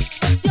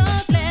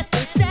 Don't let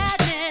the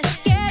sadness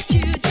get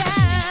you down.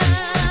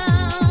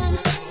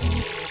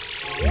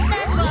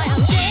 That's why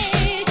I'm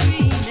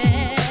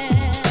daydreaming.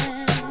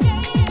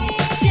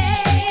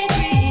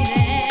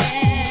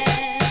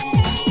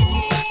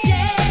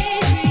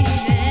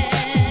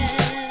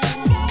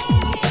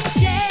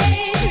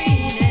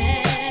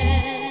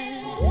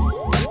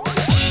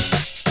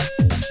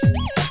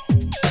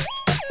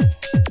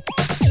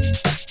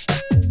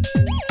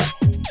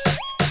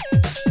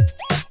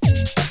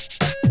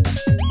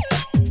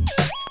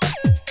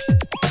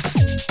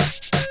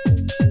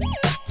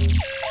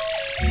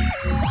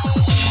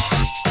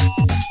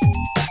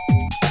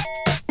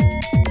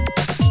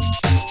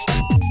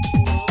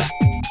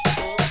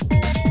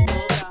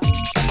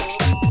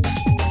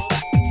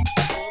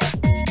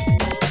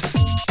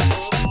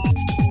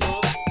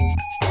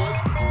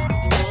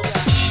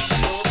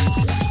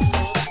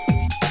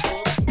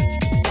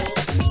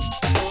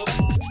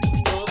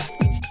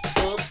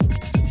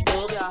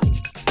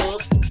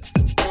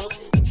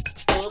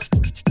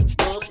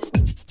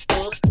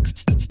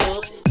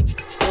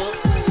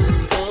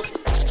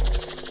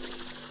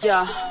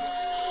 Yeah,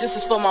 this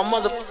is for my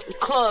motherfucking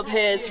club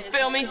heads, you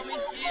feel me?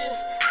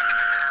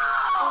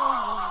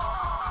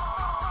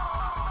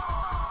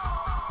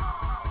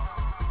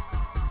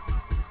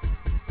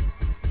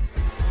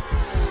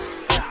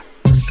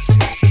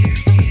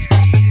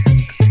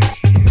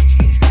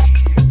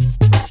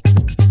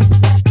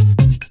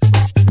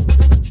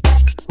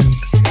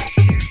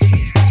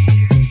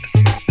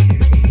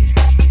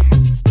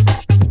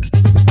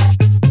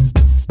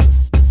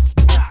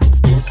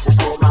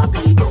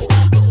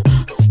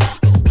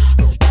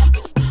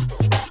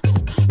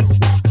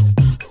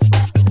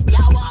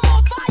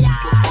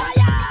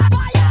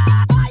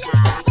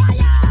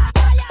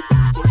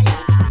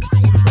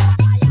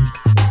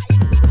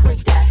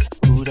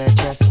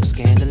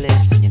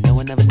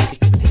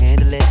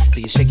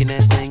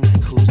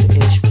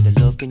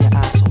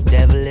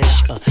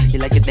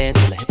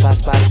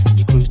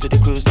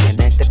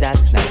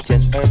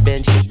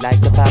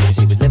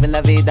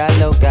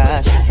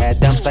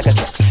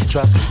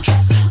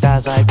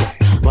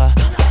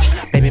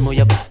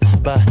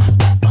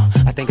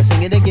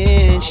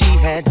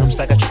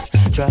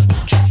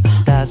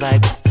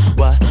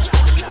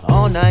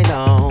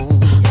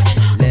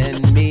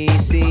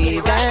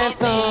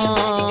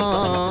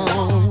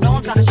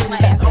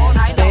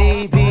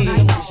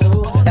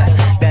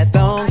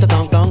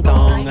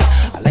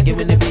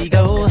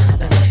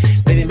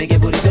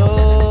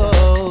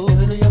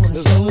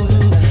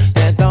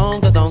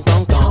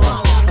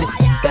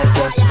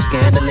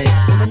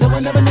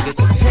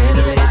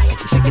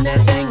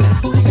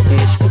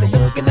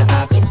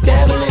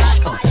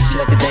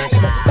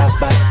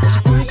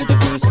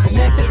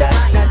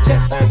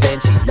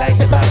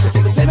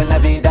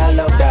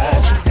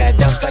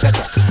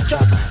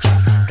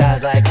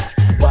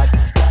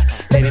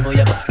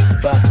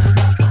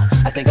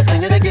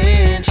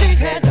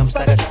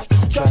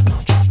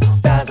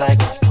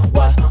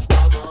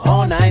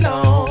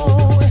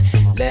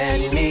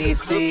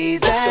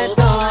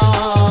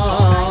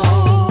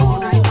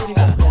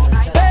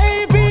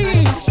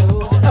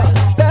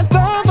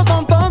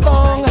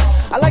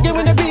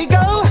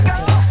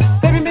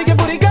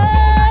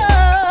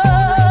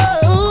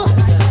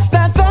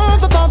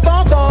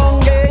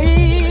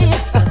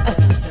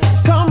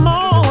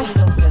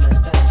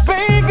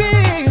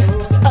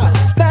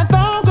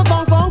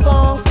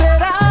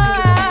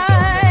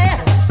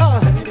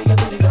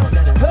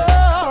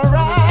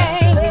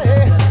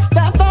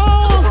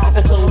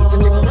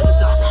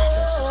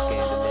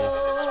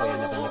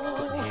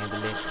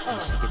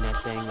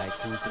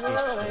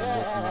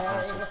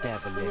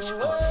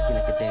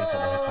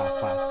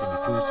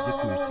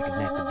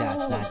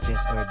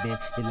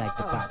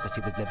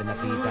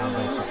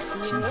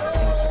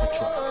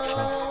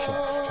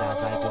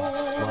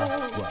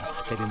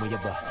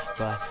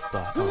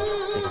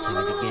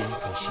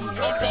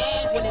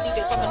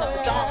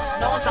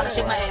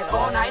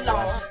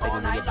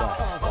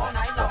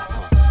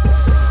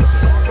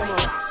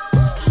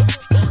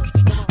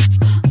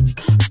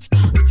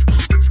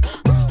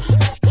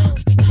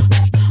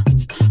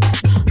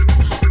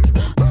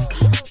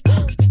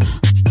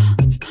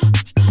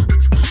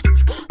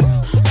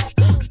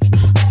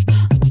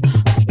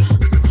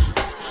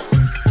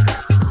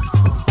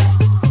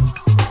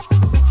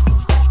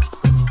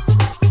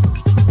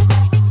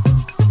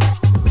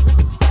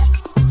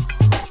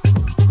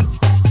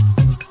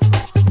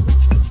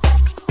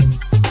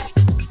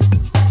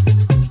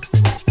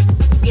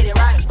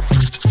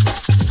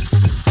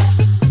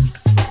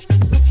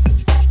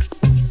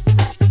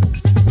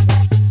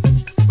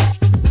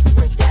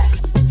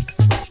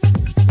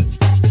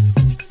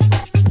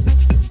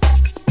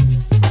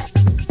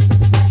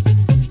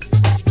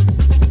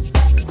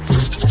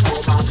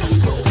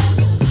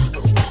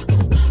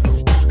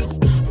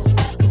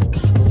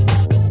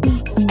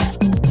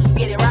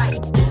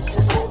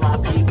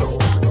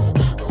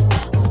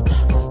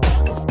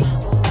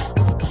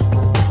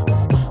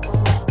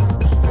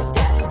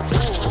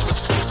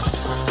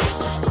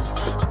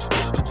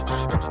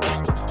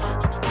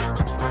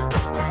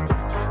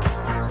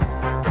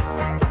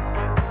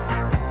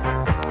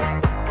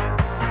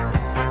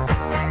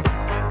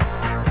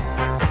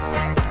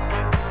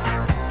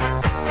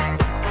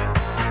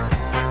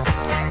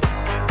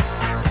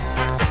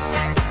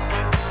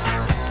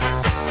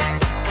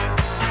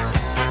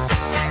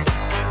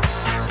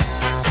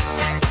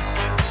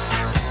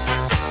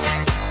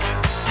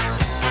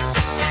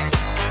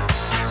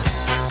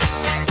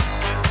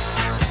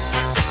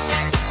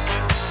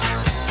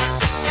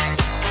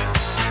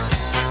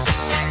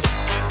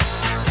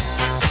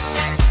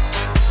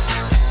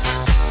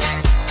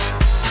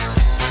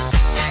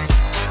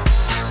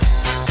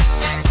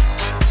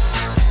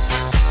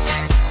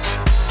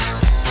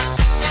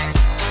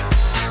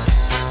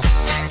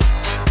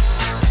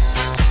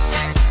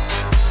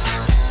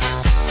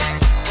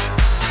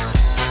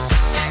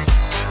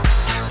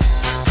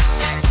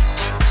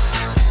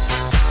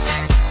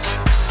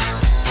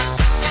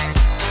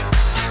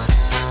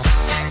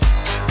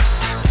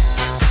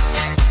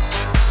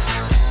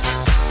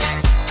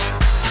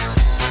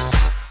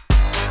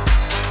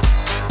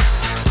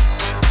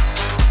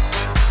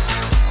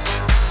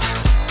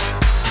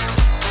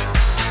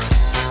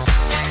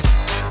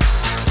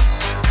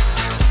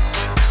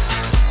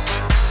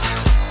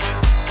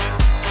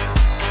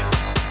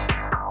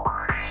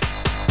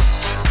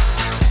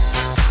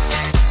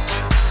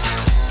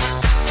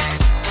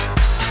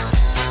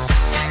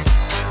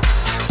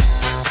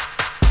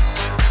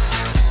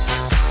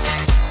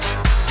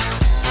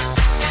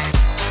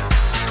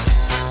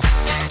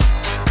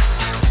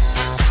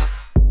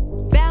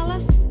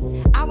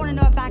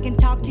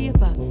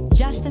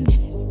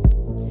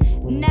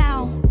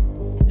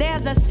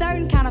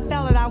 certain kind of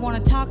fella that I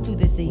want to talk to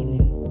this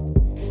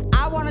evening.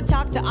 I want to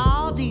talk to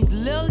all these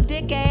little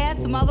dick ass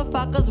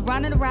motherfuckers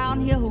running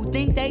around here who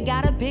think they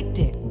got a big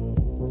dick.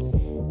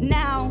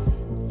 Now,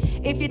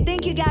 if you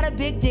think you got a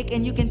big dick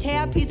and you can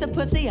tear a piece of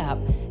pussy up,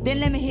 then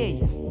let me hear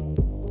you.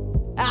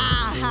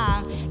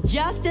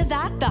 Just as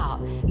I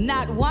thought,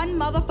 not one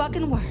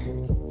motherfucking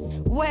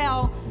word.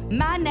 Well,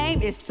 my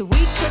name is Sweet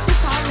Pussy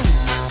Pauline,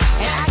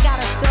 and I got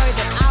a story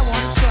that I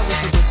want to share with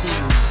you this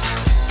evening.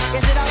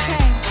 Is it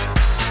okay?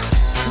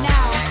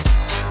 Now,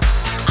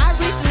 I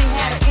recently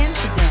had an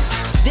incident.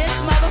 This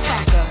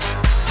motherfucker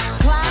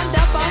climbed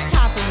up on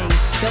top of me,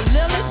 the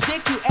littlest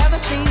dick you ever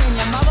seen in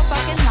your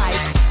motherfucking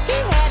life. He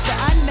had the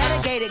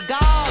unmitigated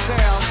gall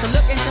girls to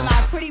look into my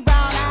pretty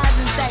brown eyes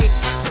and say,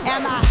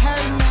 am I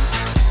hurting you?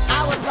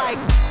 I was like,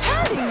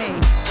 hurting me?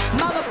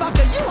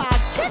 Motherfucker, you are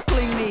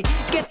tickling me.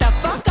 Get the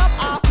fuck up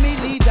off me,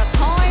 leave the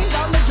coins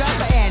on the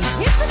dresser and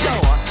hit the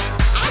door.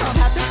 I don't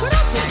have to put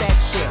up with that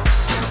shit.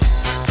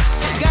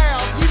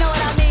 Girls, you know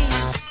what I mean?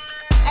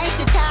 Ain't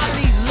you tired of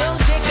these little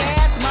dick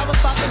ass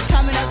motherfuckers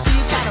coming up to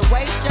you trying to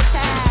waste your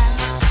time?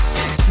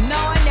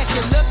 Knowing that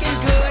you're looking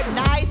good,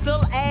 nice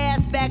little ass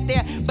back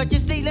there. But you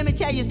see, let me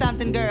tell you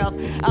something, girls.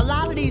 A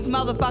lot of these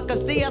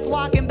motherfuckers see us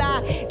walking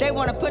by, they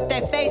want to put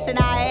their face in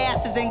our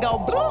asses and go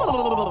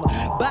blah,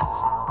 but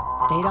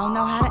they don't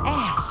know how to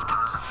ask.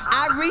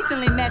 I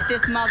recently met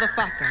this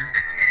motherfucker.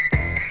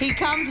 He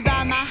comes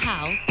by my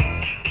house.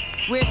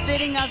 We're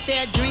sitting up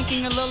there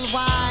drinking a little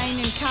wine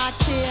and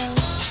cocktails.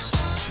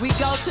 We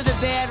go to the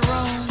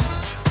bedroom.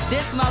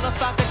 This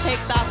motherfucker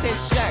takes off his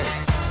shirt.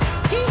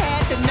 He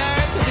had the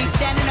nerve to be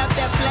standing up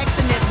there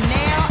flexing this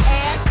narrow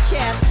ass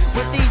chest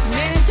with these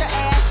miniature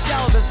ass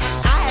shoulders.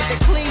 I had to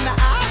clean the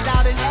eyes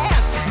out and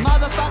ask,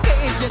 motherfucker,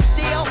 is you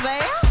still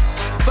there?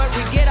 But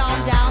we get on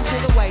down to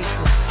the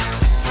waistline.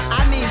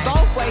 I mean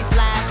both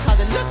waistlines, cause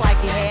it looked like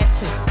he had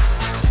to.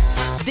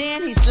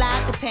 Then he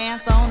slides the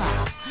pants on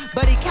off,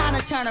 but he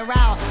kinda turn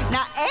around.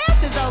 Now ass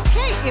is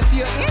okay if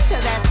you're into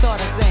that sort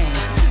of thing,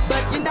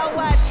 but you know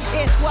what?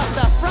 It's what's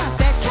up front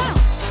that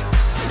counts.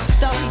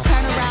 So he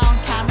turn around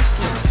kinda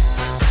slow.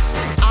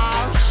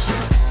 Oh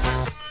shit.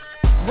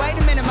 Wait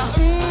a minute,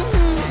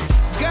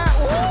 girl,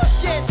 oh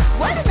shit.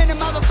 Wait a minute,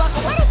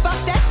 motherfucker, where the fuck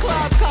that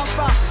club come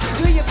from?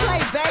 Do you play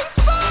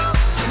baseball?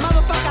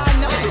 Motherfucker, I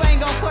know you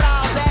ain't gonna put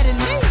all that in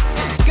me.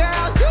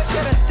 Girls, you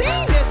should have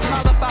seen this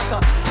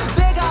motherfucker.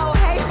 Big old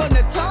hateful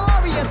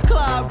notorious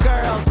club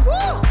girls.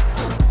 Woo!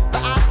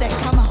 But I said,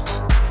 come on.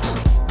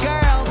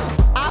 Girls,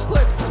 I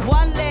put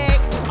one leg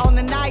on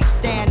the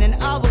nightstand and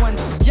the other one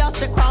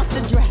just across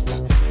the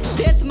dresser.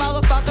 This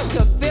motherfucker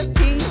took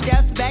 15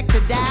 steps back to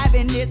dive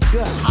in this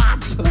good hot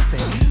pussy.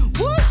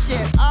 Woo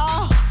shit,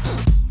 oh.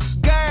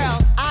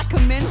 Girls, I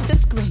commenced to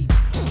scream.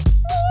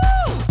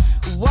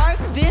 Woo! Work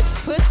this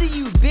pussy,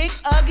 you big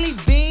ugly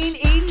bean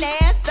eating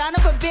ass son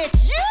of a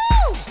bitch.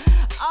 You!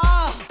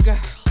 Oh, girl.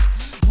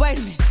 Wait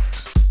a minute.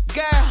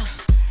 Girl,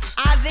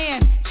 I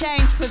then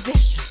changed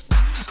positions.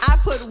 I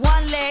put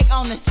one leg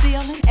on the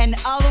ceiling and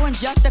the other one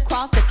just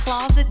across the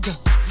closet door.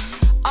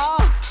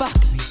 Oh, fuck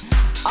me.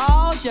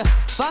 Oh, just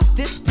fuck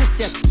this bitch.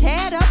 Just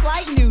tear it up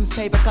like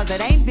newspaper, cause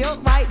it ain't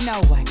built right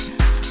no way.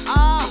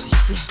 Oh,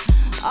 shit.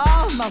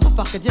 Oh,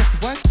 motherfucker,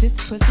 just work this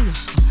pussy up.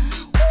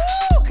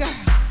 Woo, girl.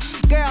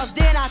 Girls,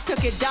 then I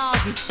took it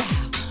doggy style.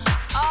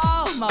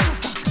 Oh,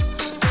 motherfucker.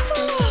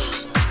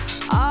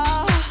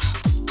 Oh,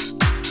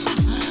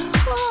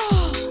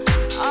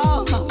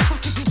 oh,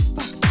 motherfucker, just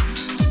fuck me.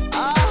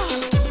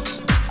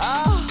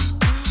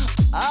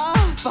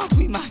 Oh, fuck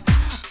me, Mike.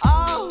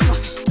 Oh, my.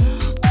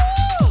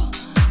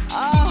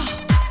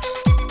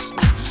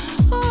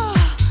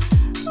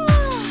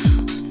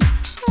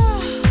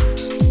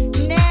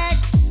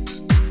 Next.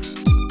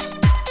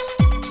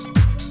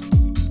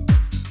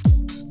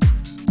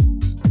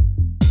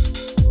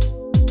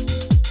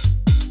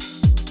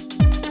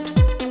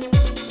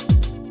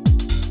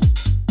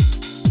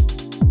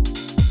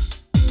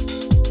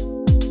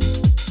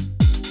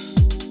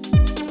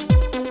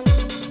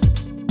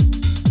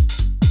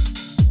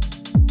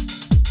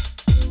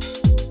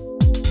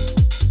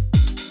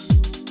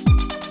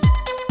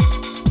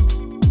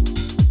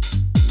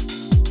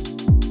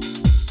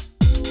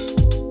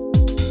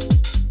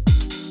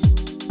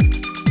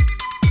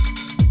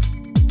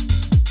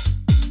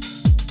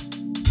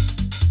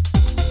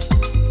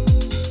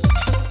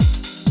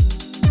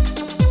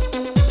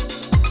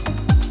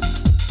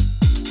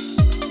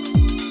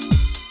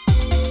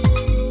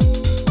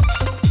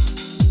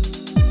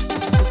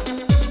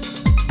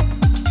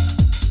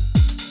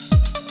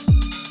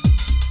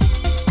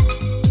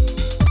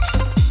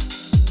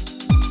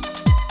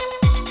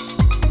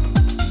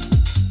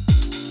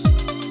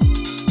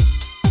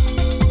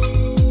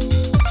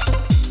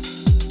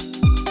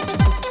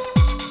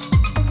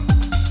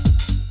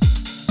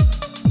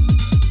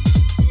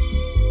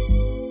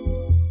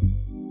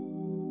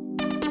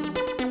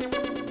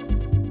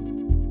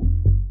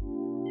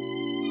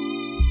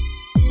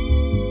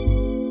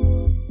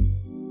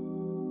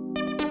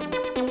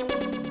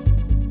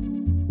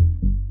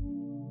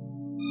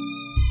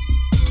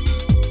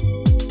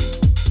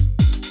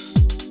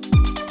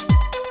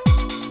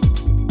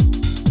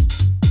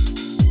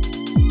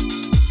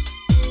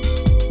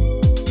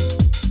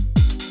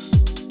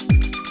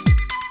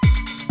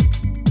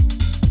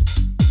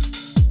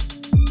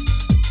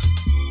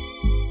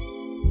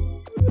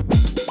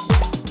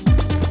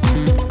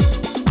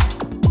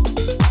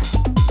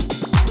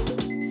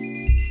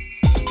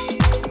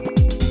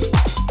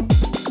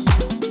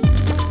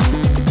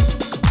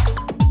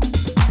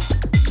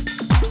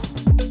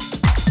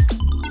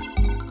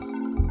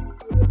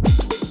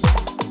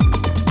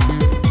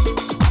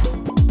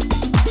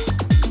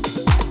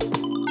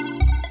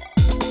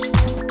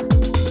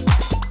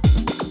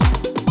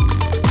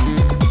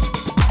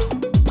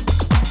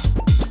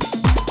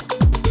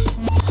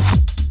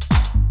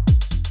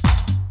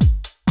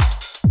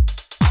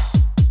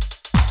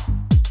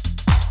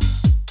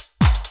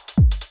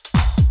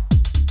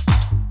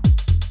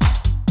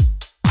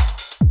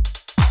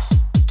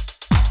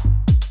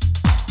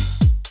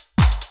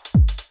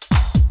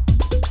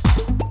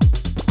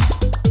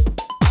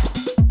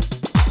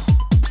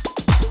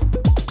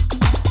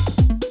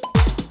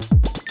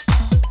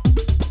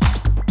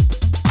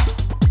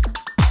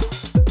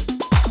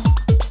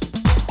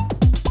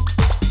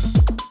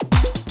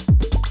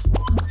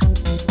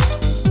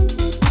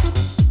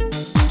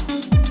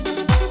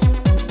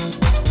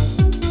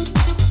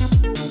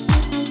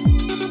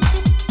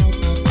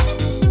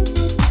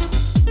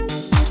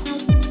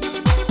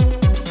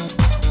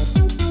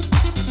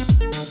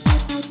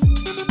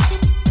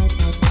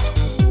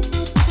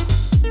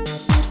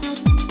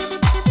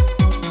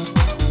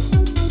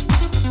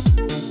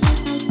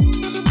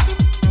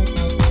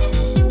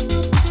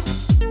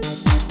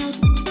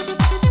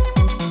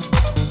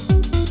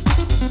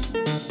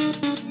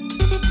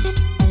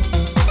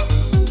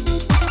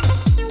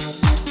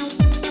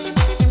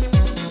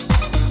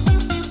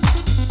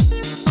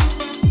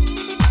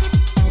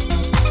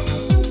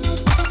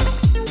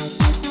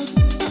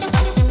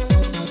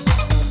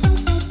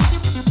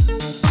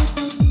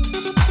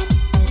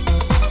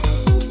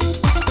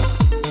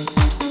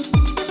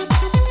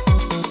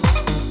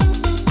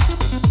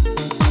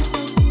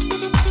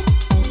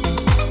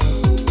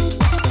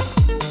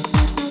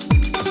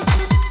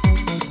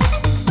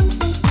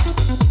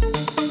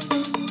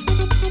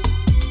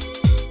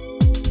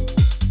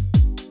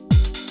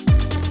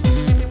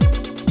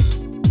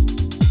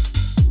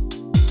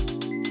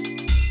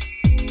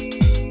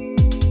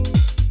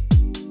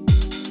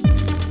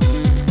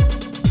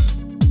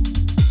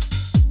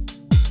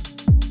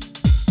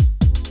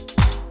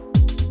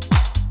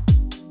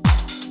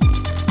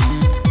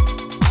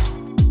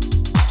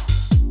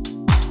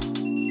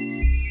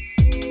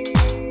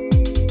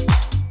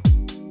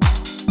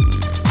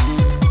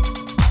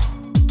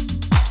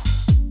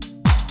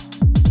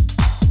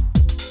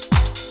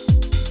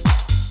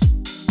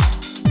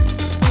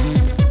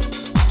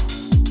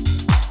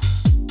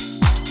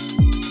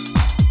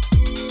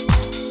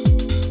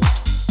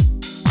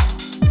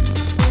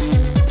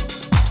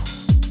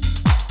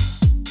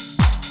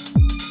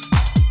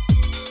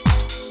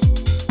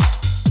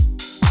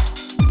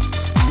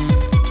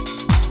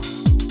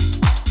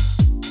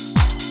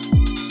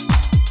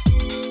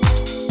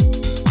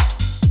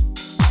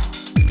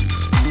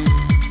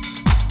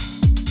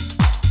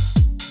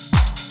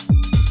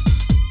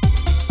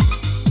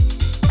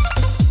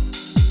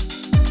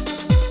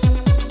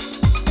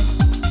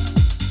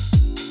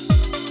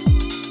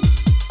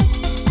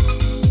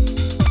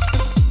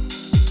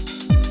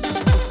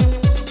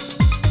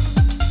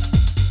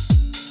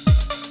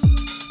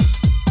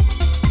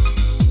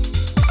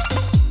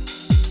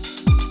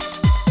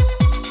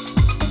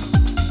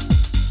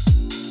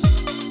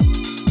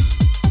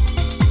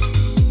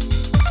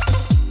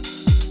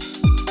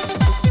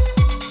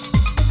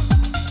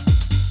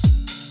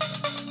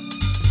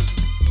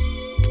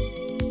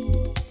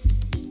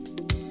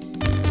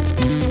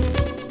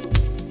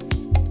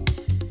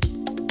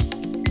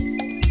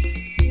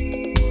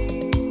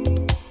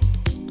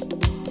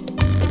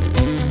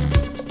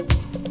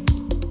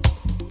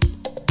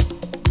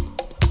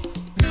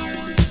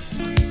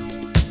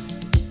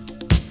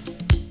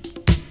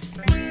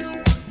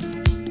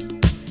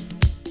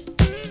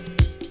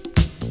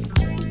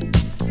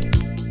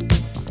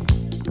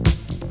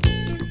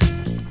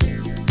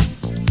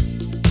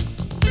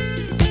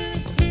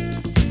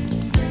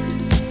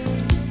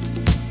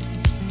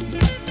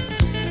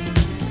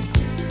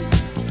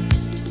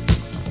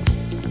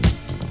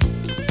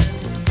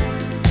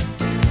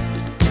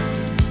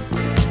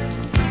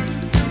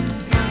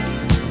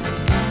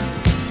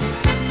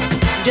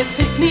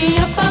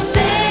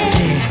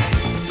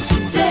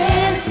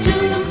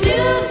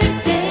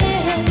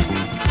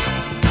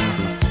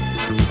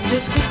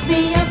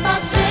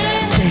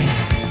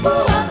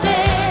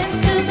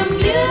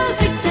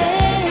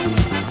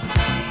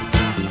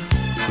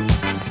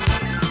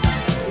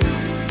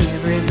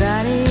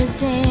 Everybody's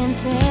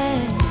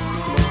dancing,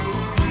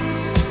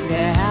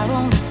 they're out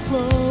on the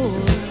floor.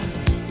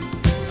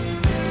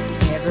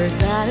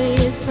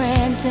 Everybody's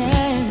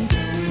prancing,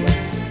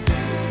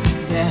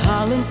 they're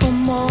hollering for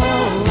more.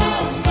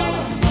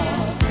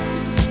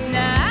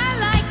 Now I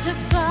like to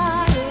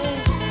party,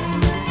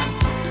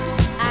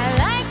 I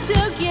like to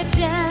get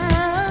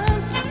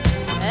down,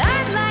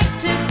 I like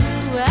to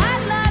groove, I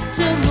like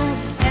to move,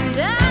 and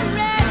I'm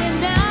ready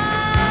now.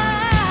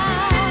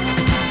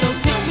 So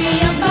pick me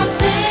up, I'll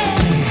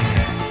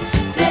dance,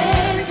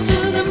 dance to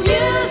the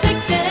music,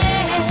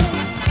 dance.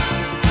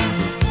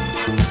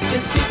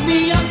 Just pick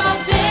me up,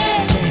 I'll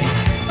dance,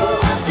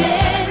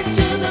 dance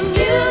to the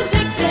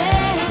music,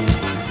 dance.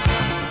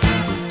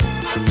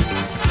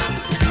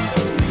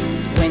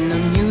 When the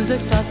music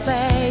starts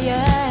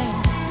playing,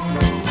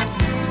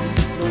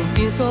 don't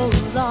feel so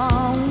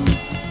alone.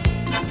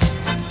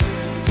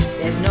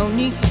 There's no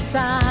need for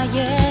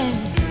sighing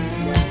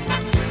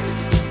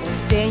or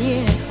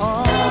staying at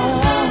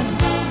home.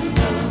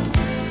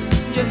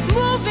 Just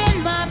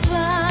moving my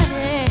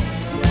body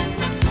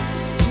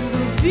to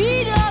the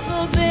beat of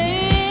the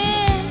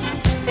band.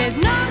 There's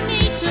no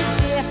need to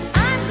fear,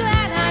 I'm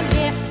glad I'm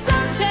here. So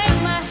take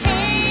my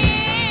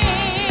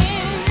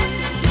hand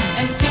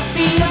and pick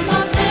me up,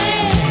 I'll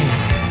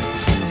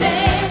dance,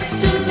 dance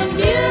to the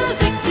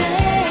music,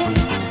 dance.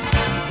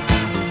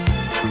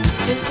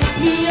 Just pick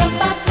me up,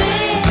 I'll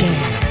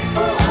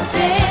dance,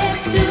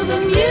 dance to the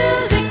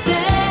music,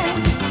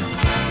 dance.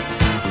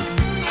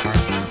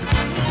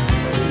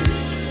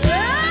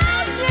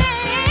 Oh,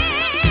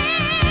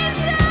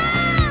 dance, oh,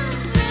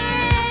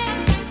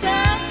 dance,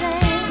 oh,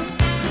 dance.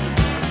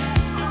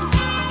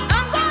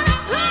 I'm gonna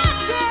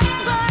party,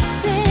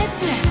 party,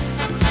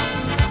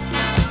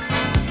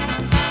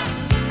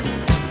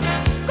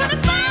 gonna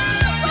go,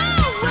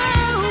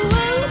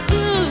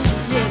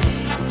 yeah.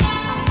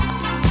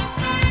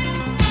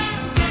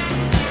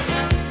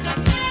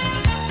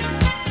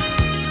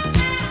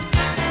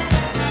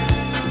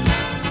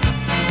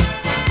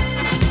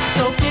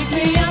 So pick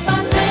me up,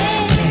 I'll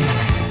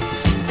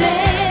dance,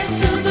 dance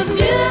to the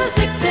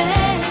music,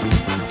 dance.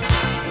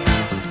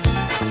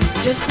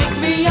 Just pick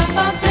me up,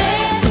 I'll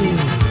dance,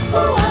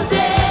 oh, I'll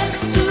dance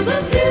to the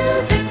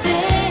music,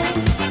 dance.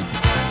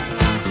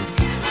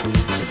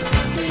 Just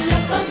pick me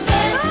up, I'll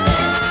dance,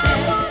 dance,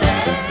 dance,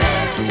 dance,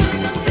 dance to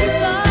the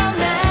music, all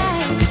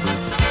night.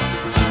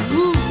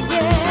 Ooh,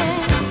 yeah.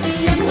 Just pick me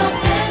up, I'll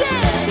dance,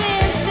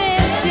 dance,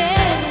 dance,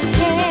 dance,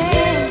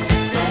 dance,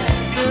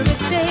 dance to the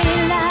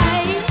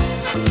daylight.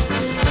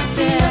 Just pick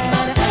me up,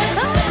 I'll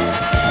dance,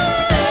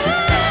 dance, dance,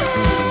 dance, dance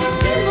to the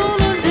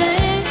music,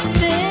 dance,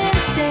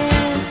 dance,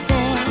 dance,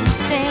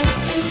 dance,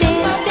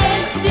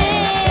 dance,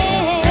 dance,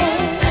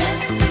 dance,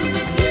 dance to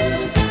the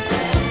music,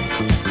 dance.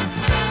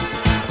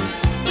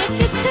 If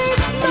you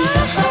take my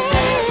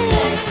hand,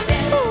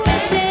 ooh, I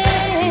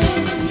dance.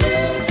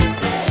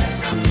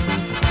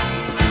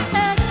 I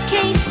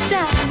can't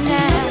stop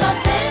now.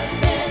 Dance,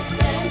 dance,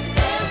 dance,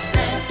 dance,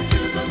 dance to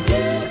the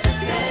music,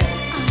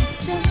 dance. I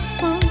just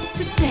want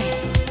to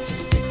dance.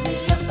 Just pick me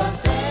up, I'll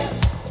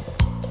dance,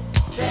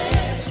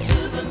 dance to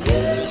the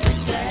music,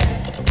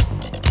 dance.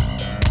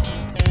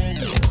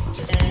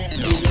 Just pick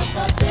me up,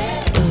 I'll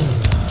dance,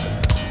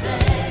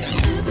 dance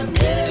to the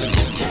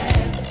music,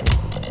 dance.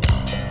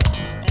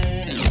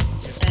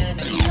 Just pick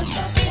me up,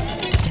 I'll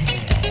dance,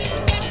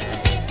 dance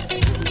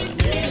to the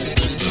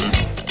music,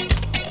 dance.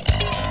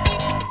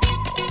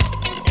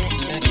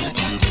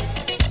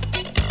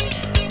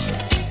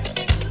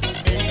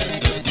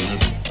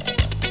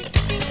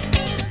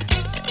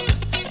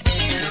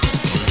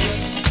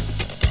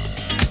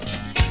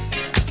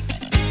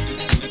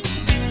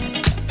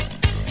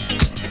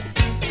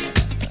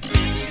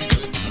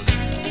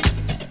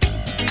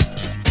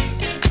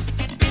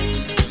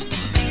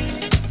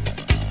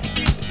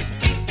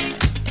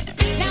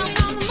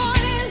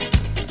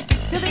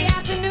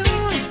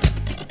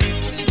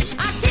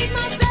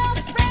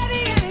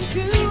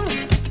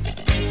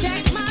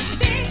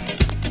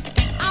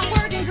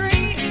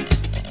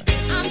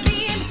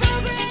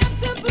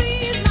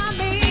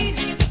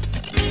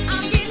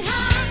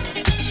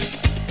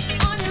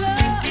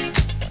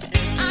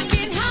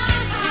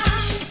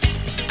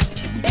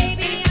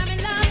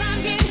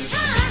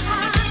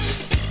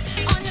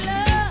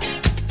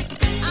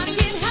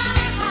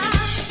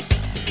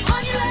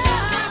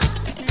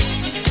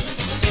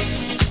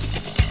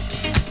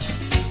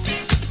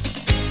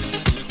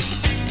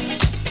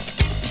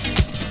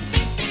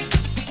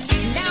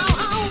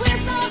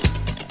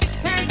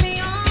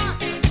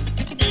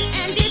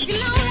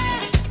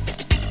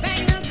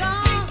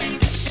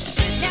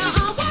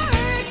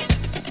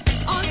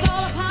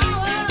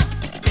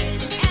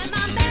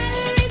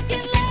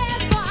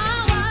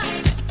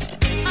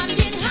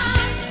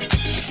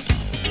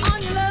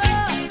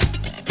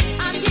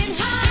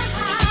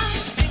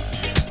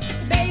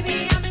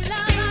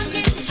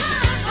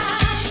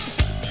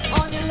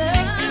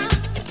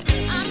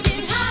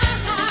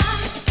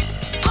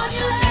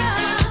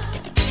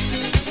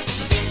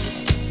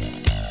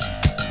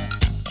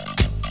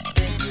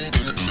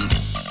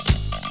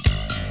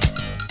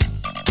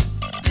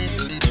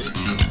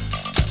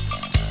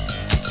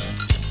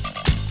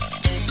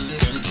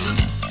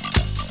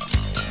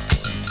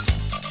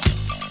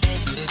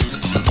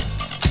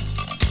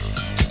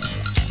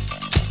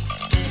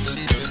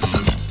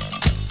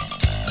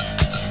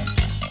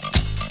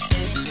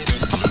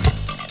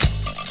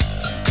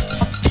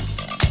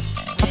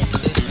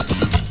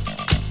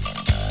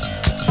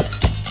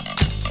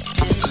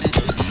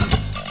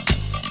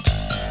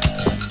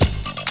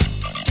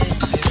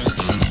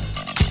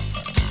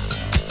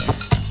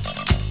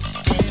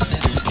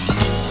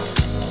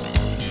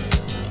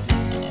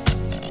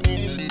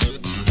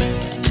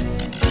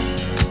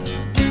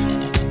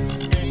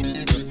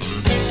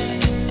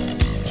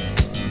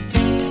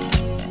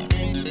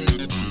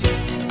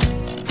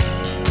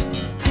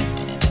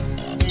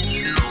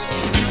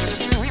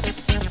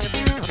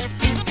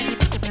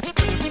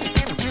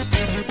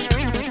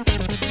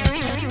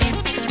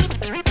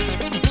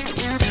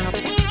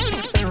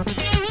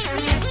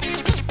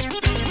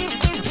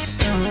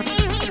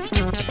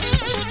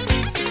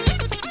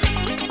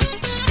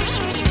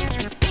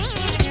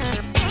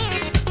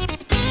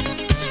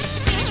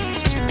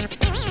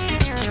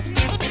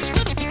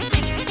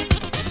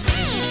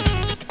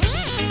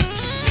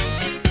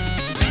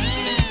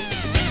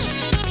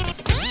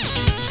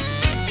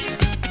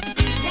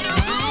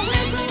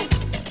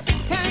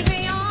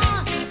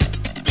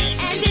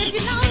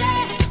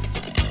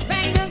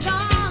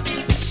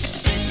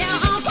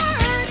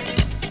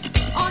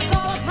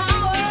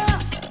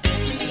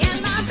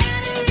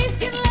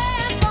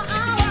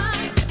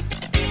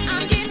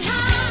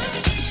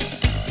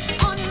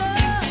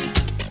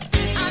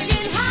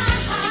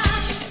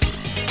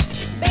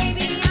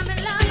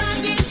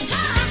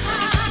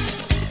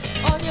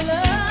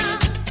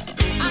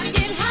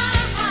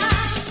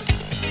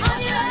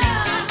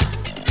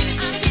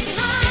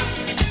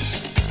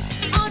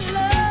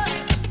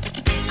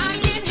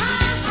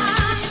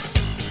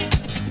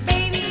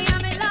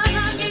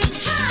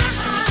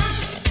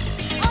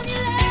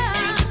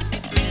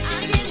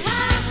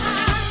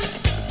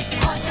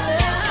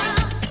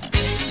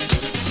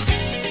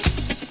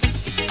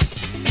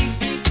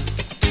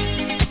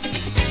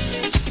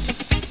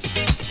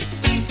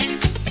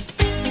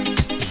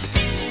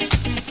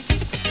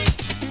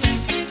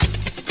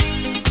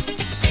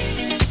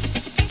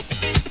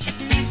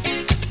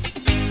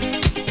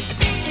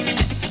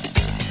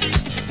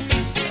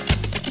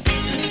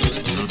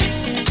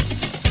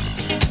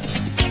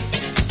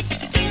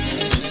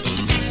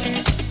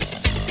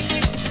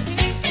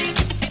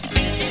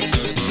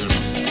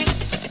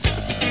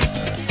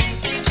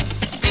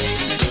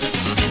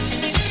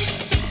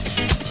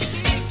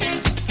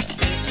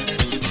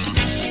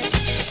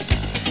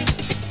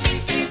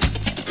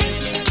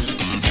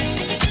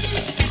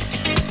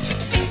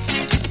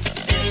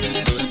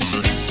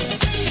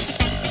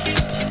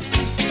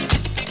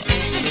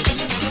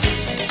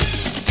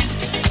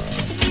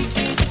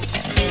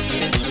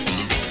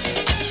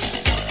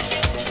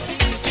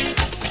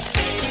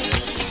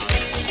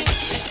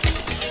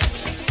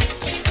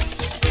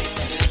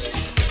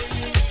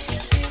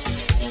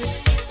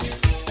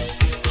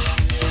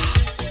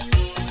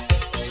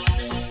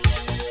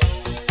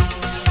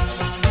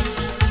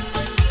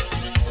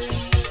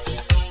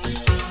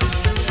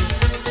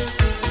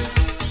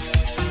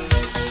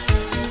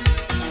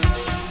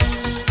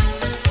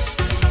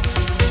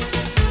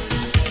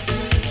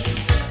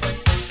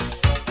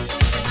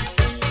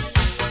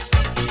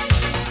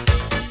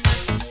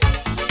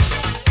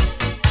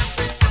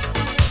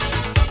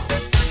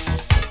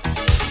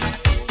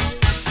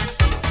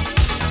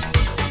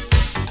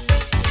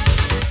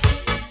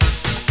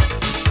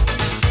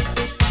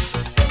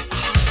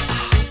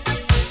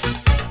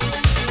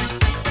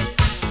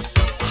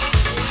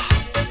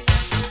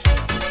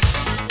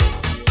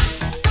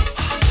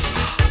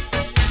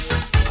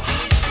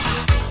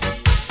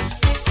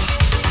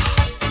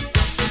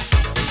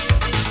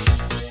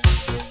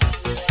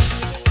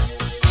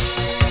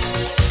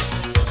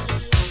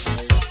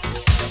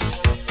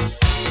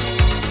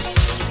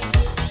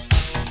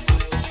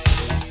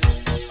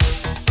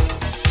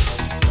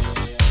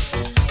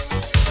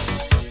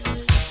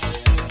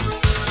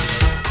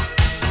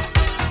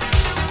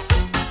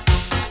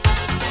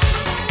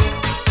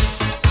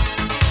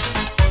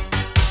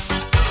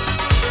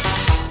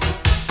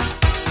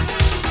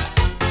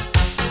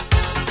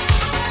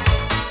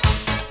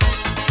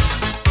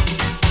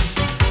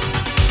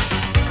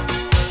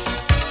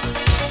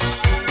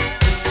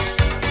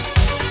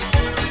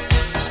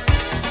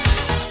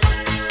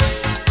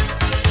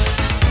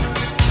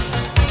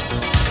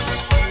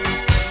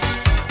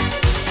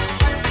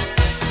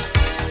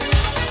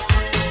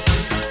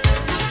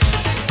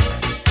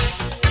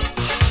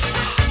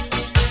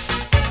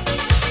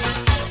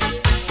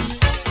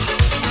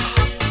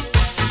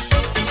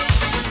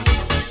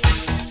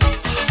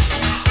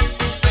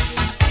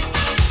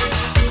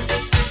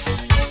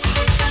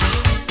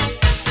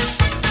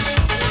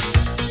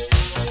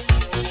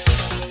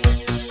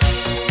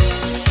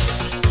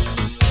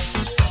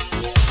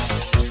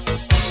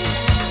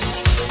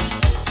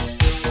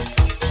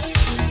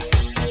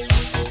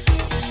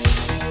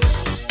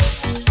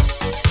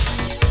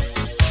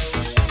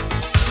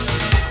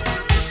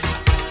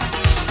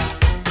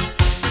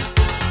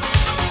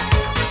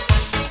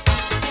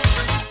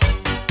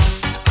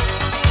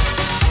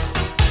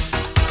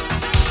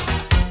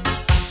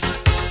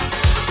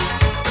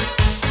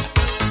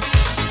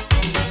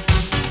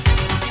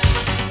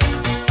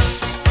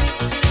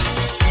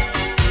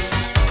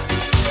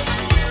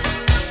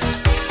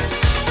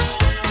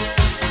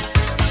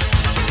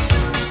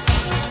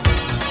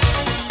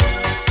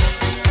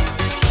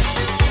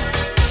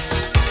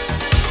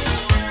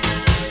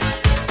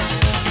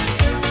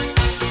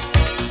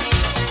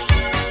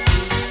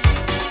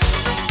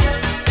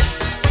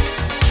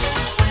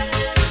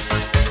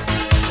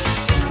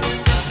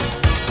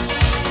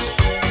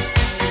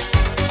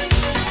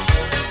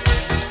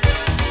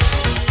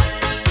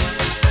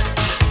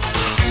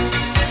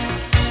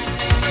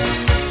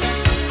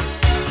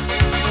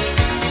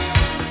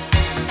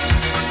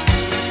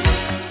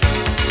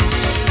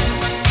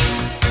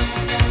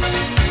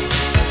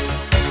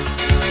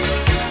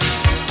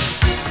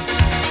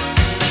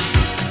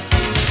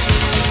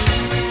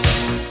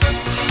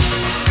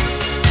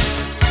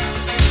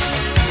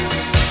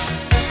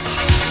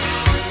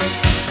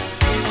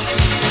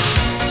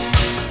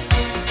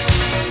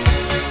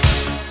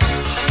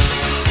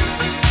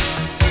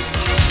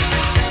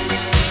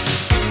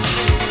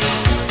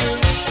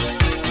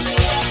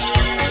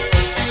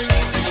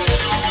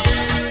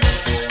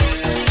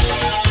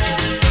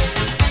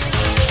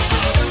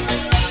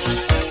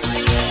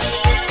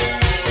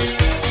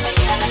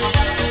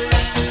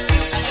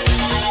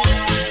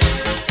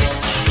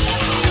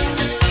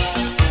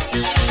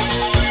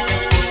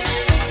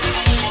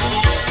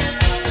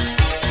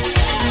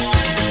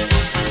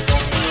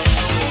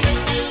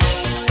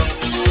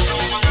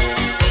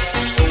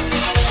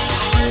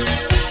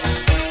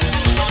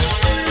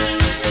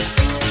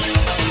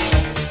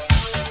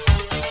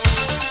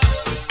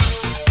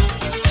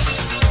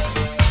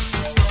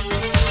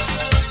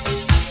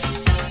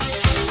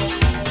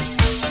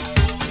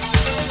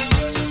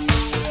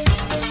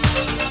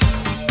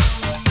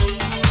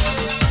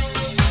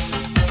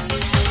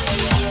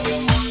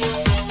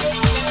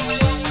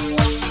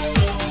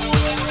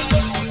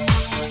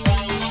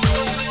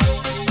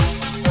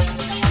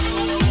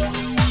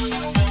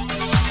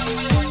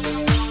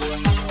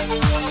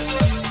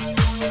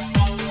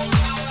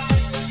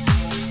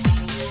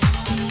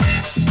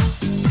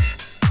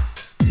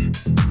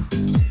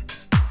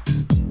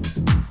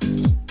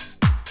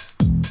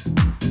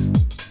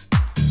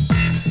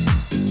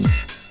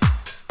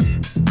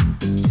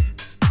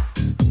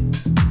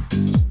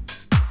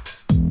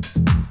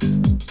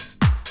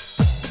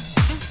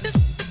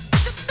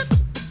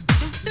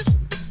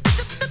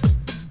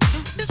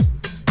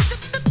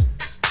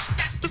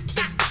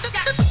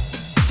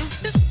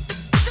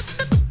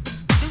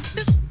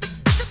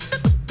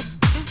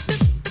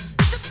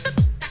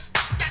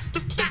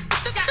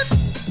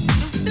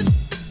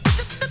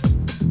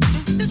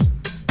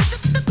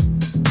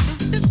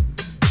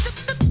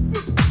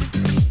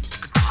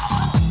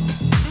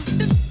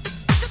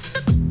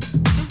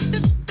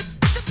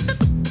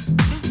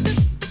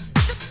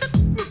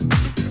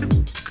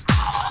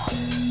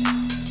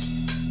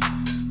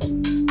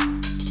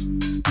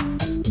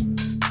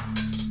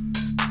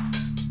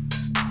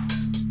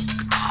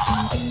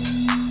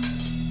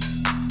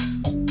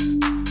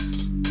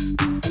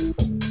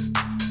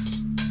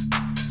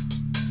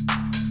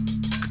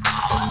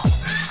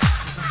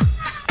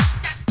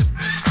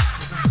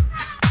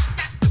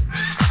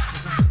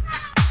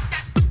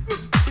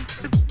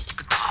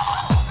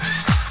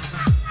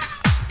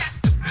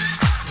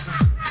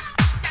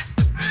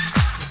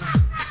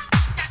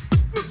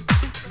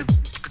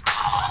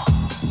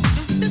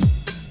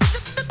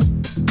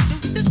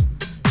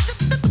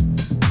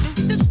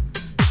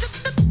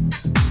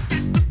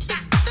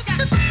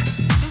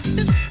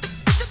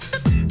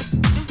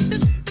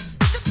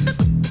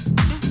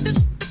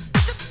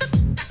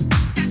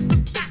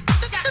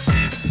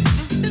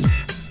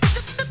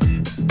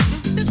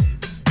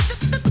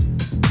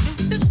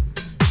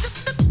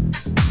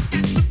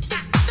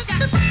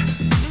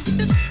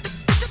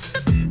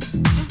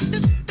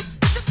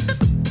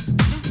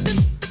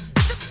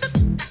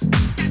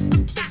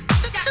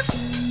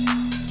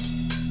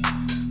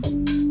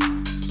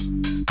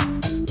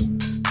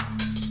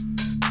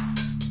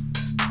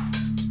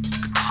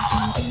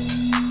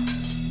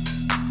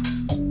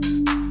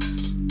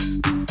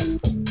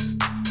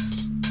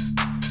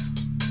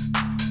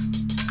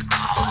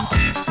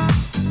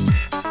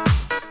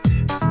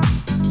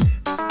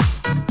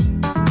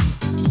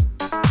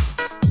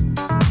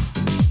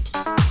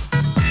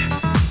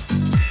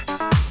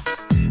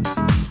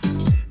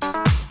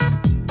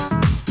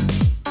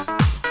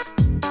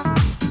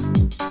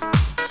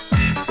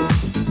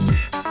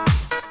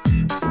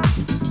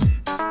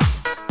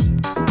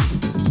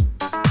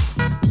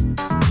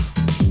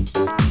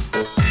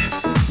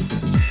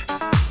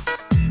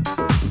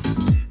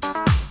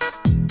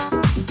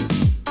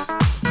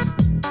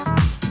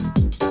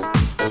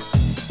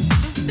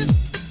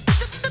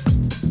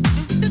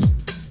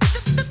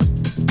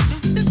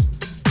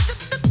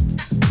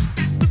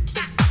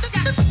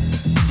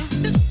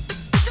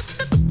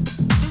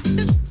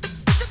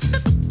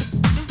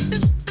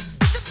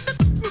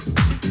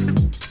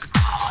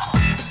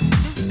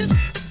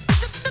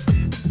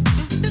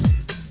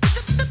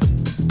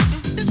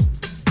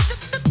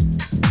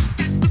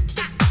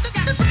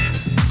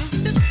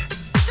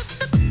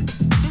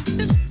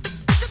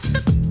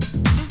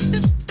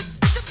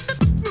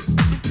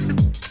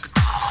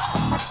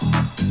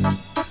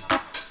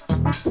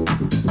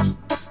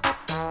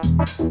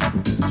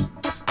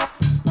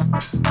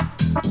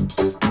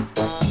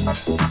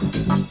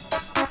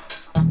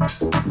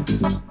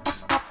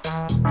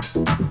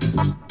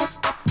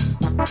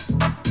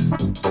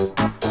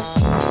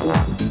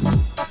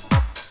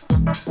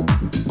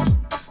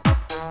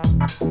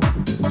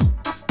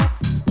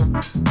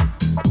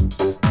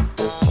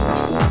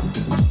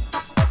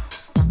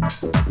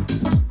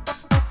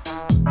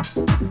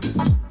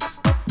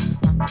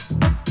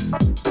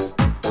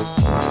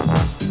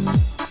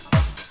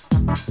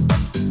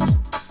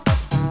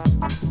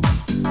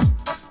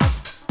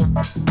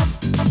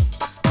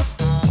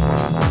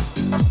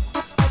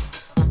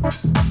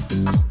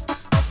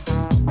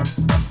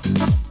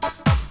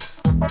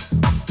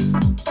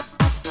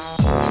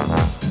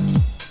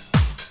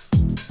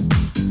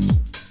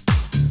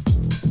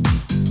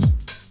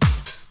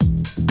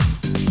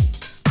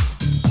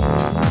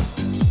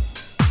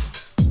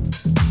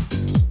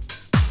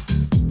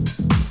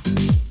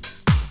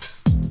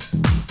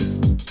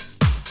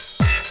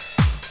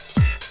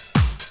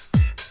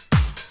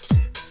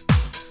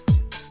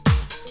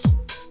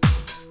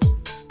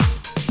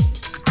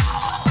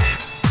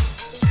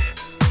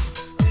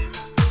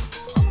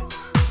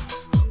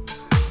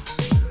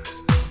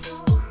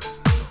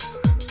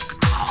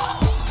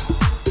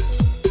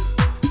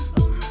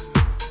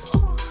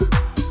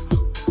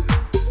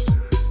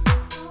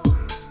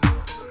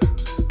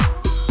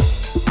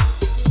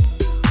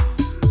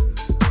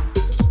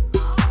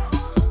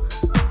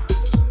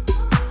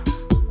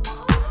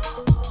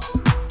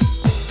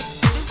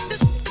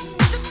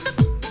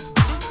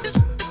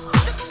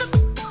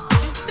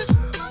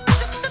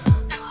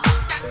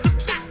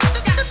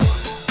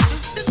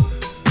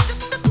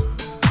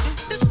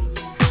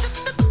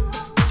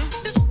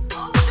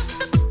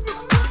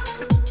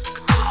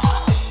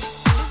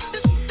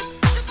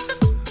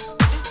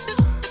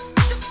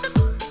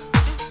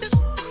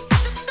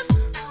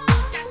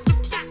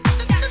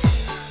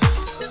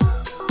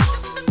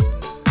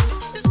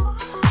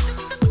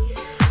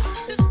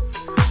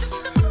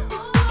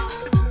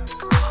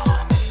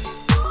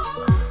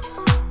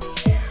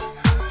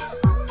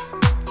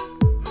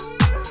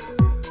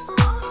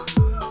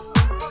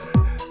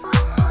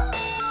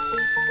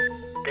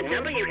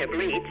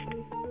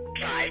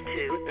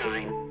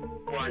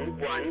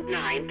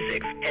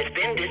 91196 has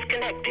been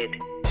disconnected.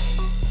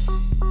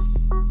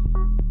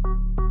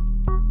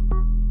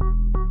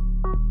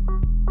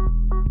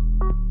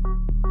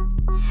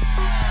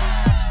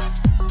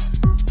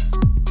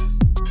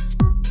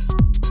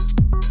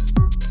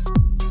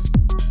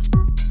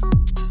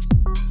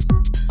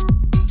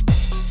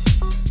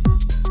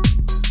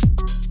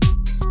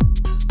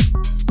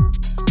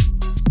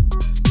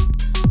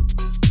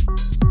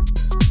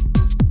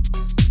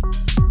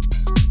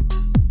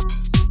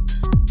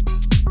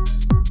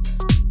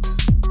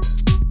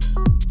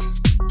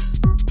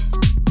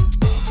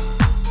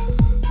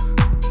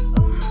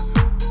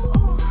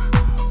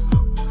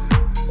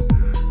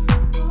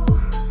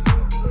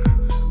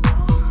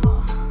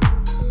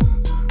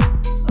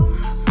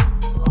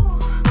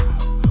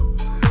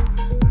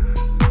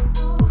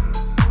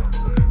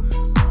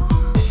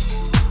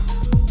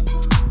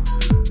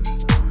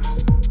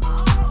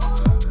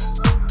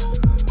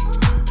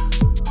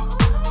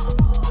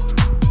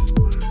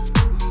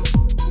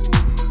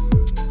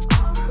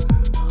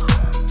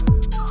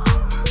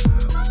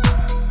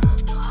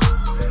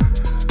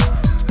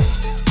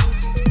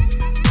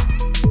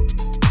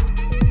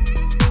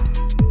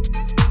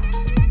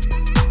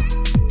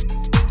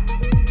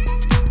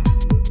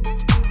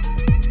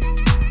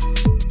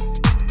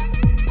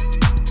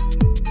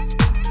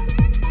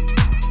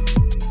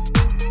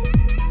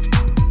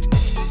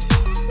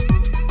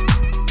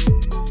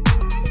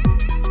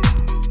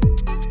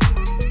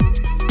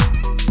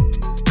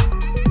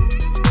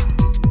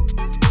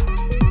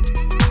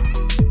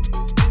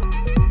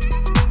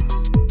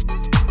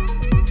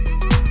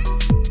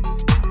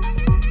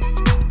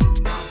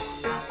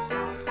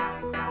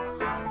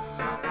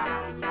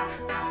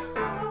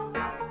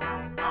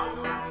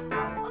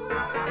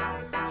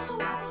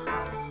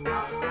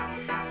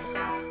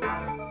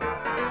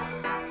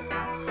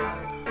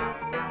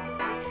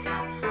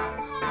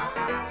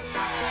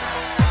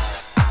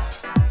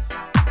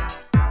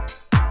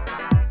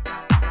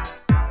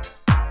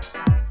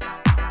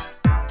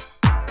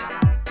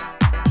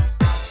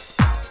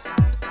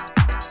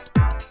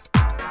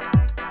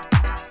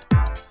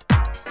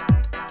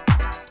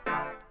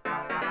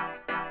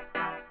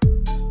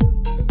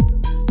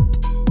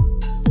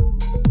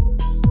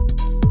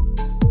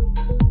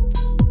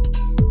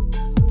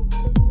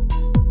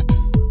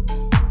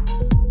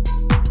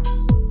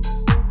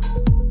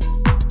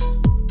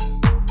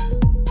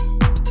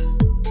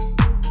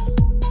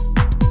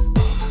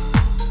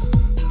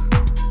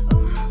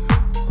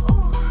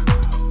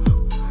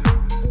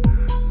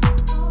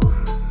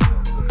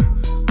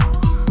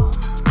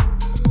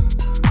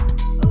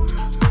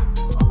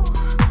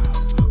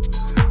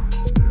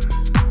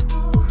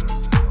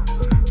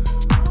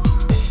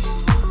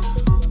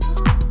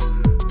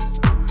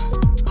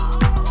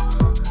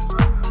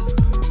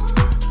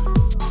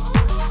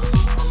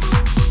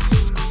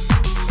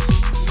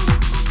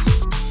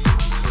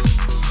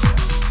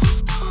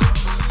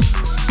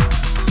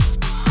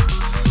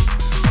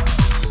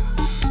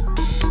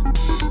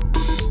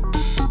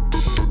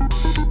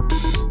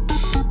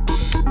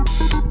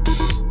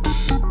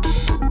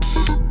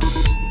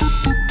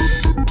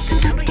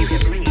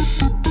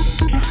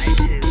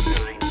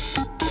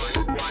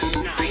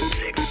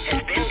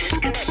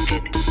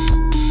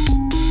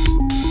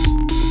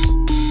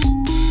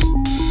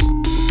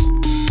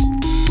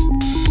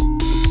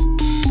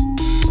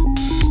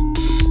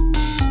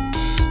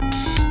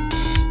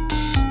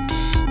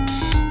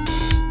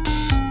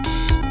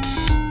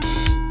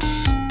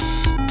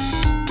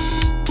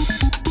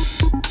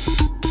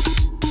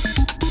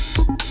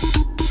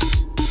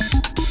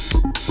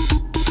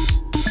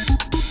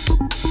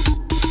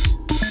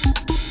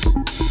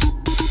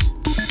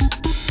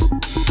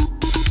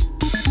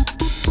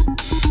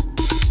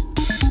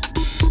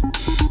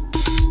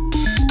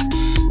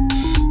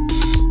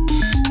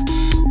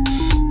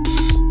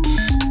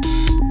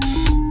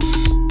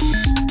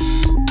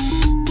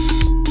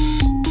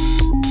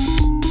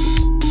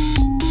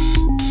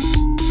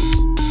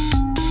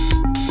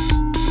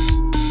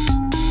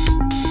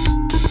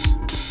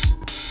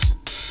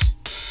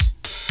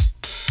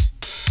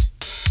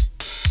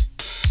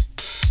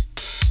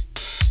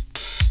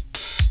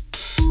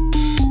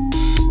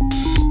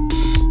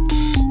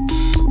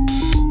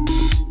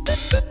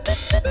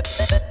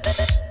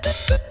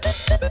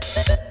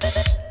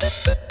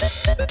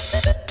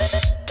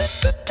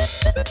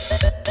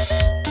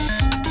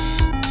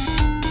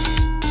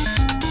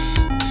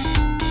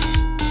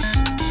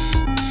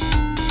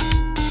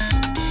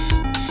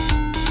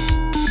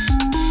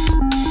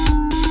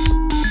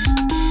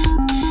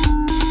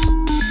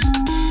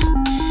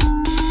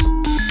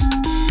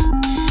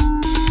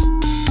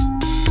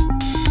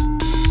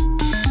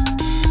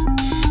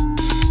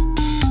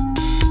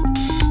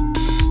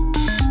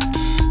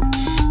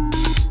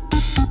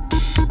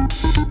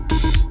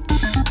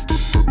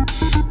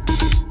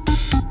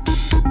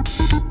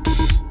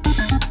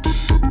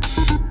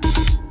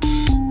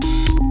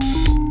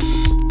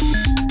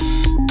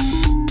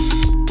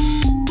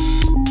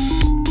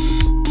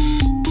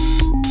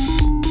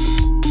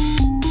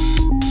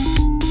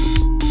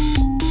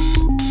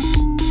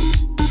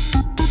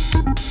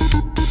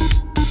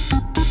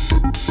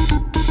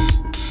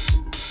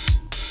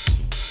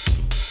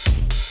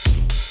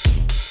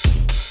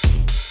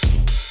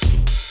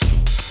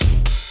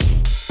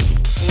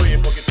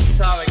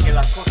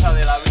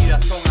 vida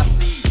son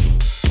así.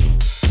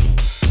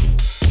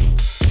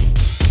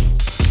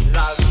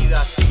 La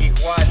vida sigue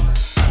igual.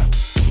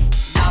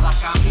 Nada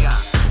cambia,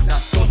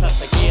 las cosas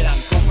se quedan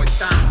como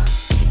están.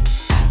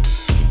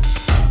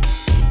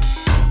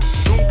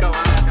 Nunca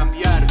van a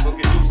cambiar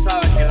porque tú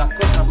sabes que las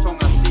cosas son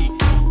así.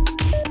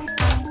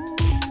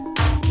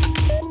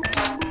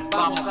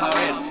 Vamos a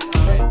ver.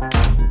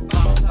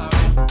 Vamos a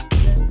ver.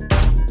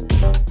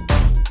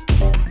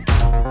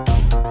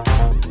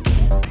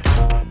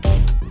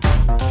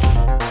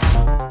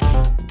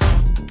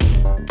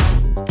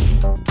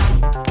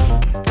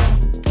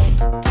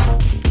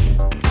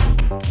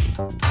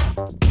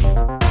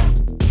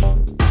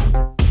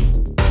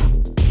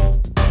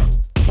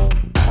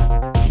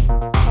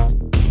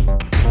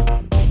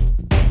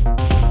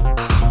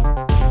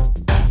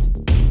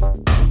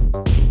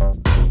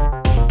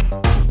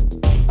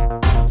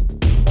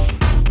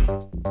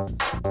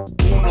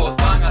 Unos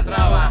van a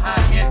trabajar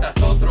mientras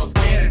otros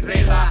quieren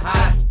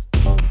relajar.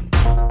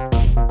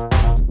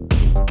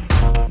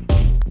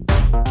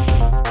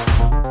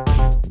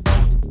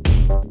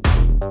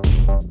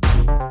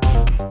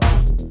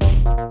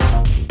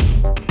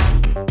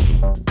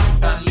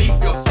 Tan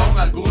limpios son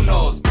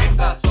algunos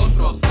mientras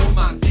otros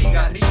fuman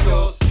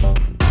cigarrillos.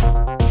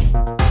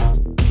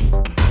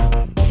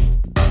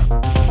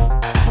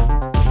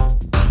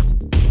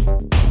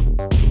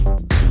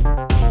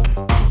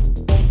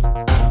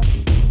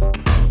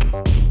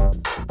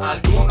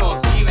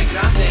 Algunos viven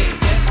grande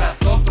mientras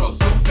otros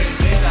sufren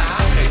de la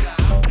hambre.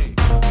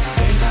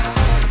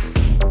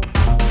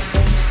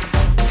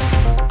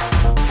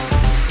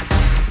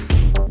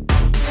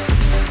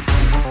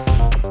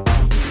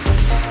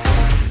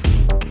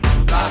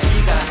 La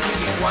vida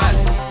sigue igual.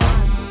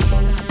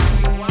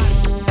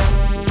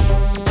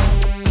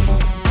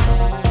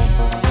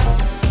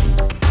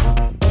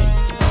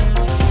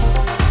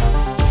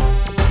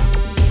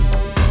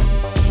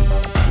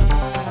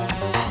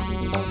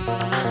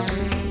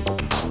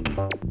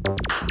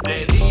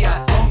 De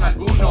día son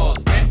algunos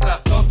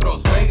mientras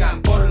otros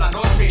juegan por la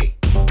noche.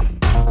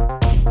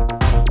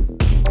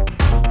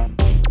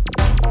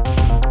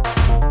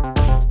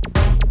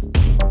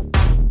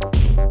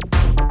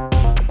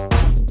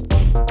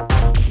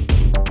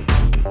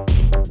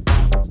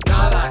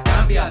 Nada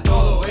cambia,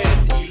 todo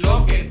es y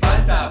lo que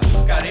falta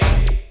buscaré.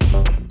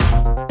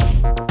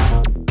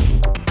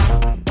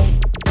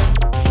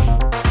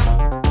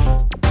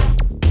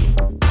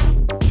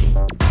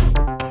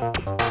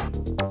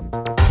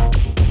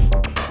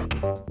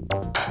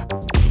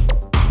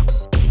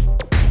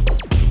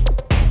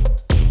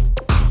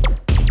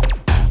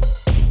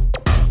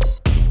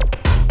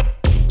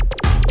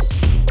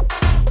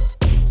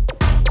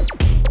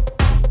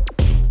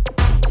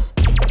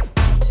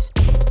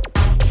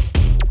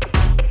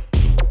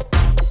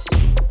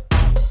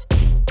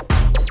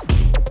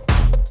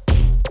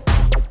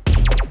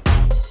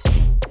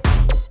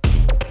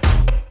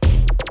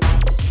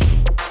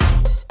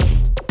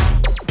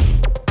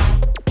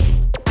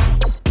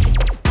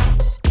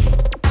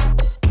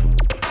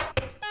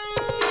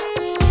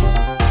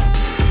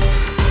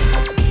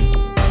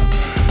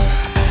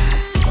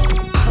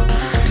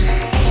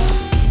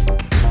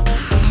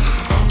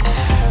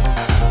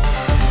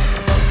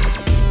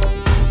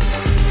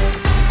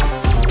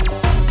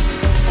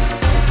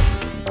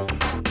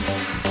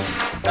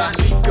 Tan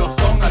limpios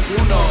son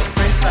algunos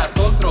mientras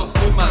otros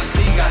fuman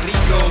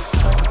cigarrillos.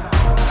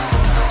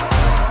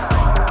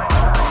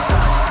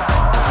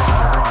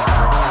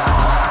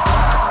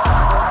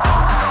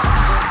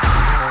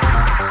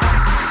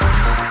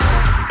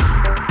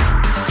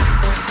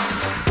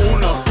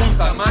 Unos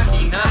usan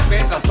máquinas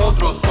mientras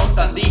otros son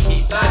tan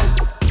digital.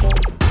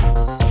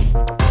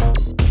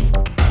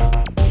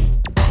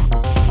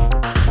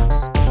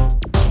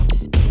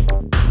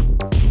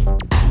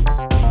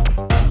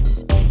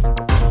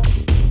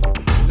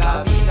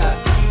 La vida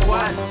sigue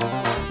igual.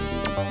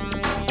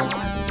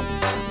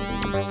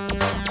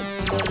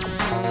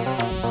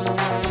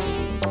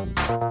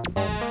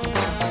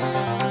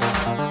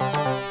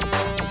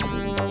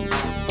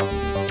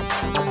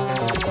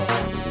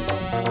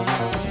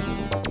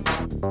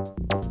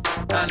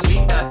 Tan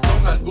lindas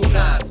son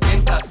algunas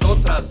mientras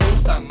otras